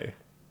like, way.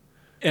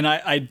 And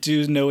I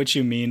do know what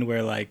you mean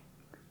where like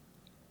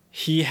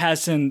he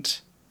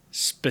hasn't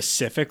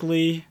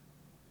specifically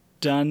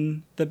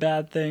done the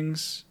bad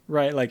things,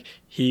 right? Like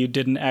he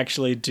didn't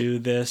actually do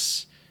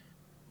this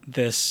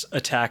this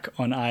attack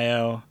on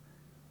Io.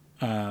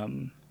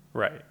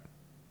 Right.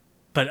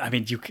 But I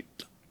mean,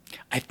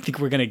 I think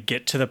we're gonna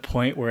get to the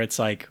point where it's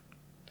like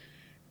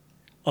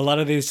a lot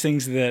of these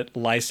things that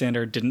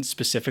Lysander didn't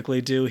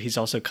specifically do, he's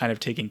also kind of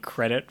taking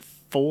credit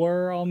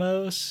for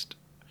almost.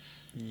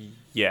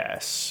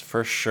 Yes,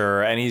 for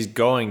sure. And he's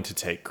going to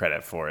take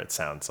credit for it,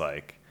 sounds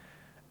like.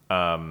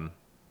 And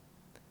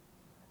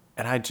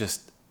I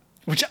just...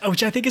 Which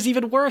I think is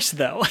even worse,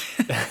 though.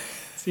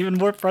 It's even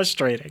more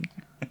frustrating.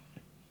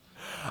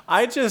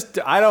 I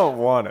don't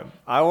want him.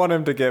 I want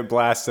him to get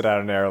blasted out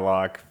of an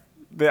airlock.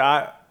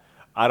 I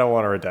don't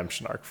want a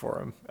redemption arc for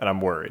him, and I'm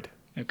worried.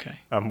 Okay.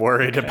 I'm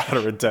worried about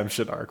a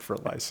redemption arc for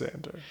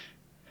Lysander.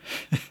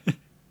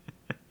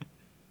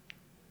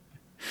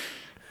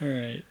 All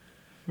right.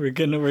 We're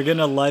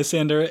gonna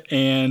Lysander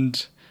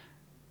and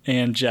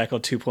Jackal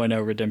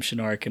 2.0 redemption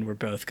arc, and we're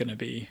both gonna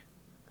be...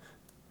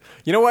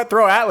 You know what?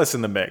 Throw Atlas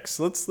in the mix.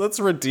 Let's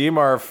redeem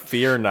our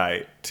Fear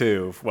Knight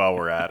too while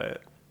we're at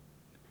it.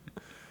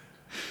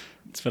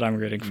 That's what I'm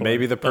rooting for.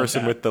 Maybe the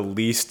person with the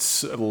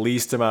least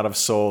amount of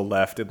soul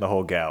left in the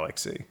whole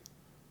galaxy.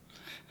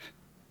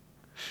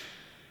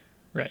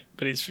 Right,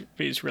 but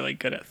he's really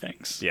good at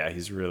things. Yeah,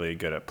 he's really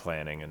good at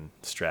planning and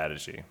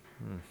strategy.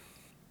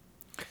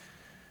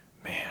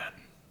 Man.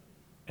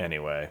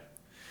 Anyway,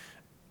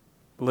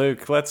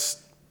 Luke,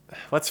 let's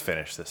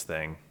finish this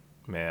thing,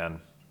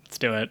 man. Let's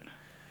do it.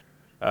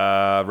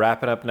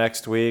 Wrapping up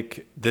next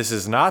week. This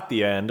is not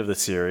the end of the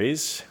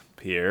series,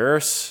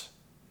 Pierce.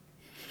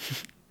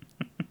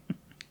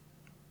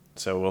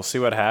 So we'll see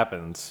what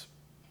happens.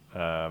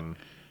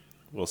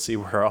 We'll see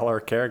where all our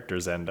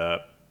characters end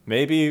up.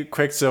 Maybe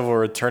Quicksilver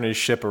will turn his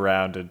ship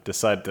around and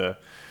decide to,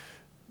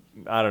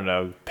 I don't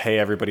know, pay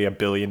everybody $1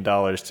 billion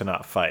to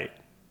not fight.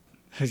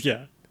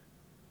 Yeah.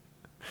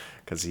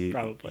 Because he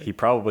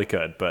probably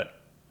could,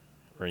 but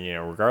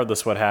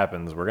regardless what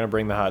happens, we're gonna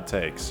bring the hot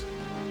takes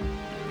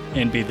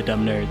and be the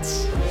dumb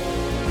nerds.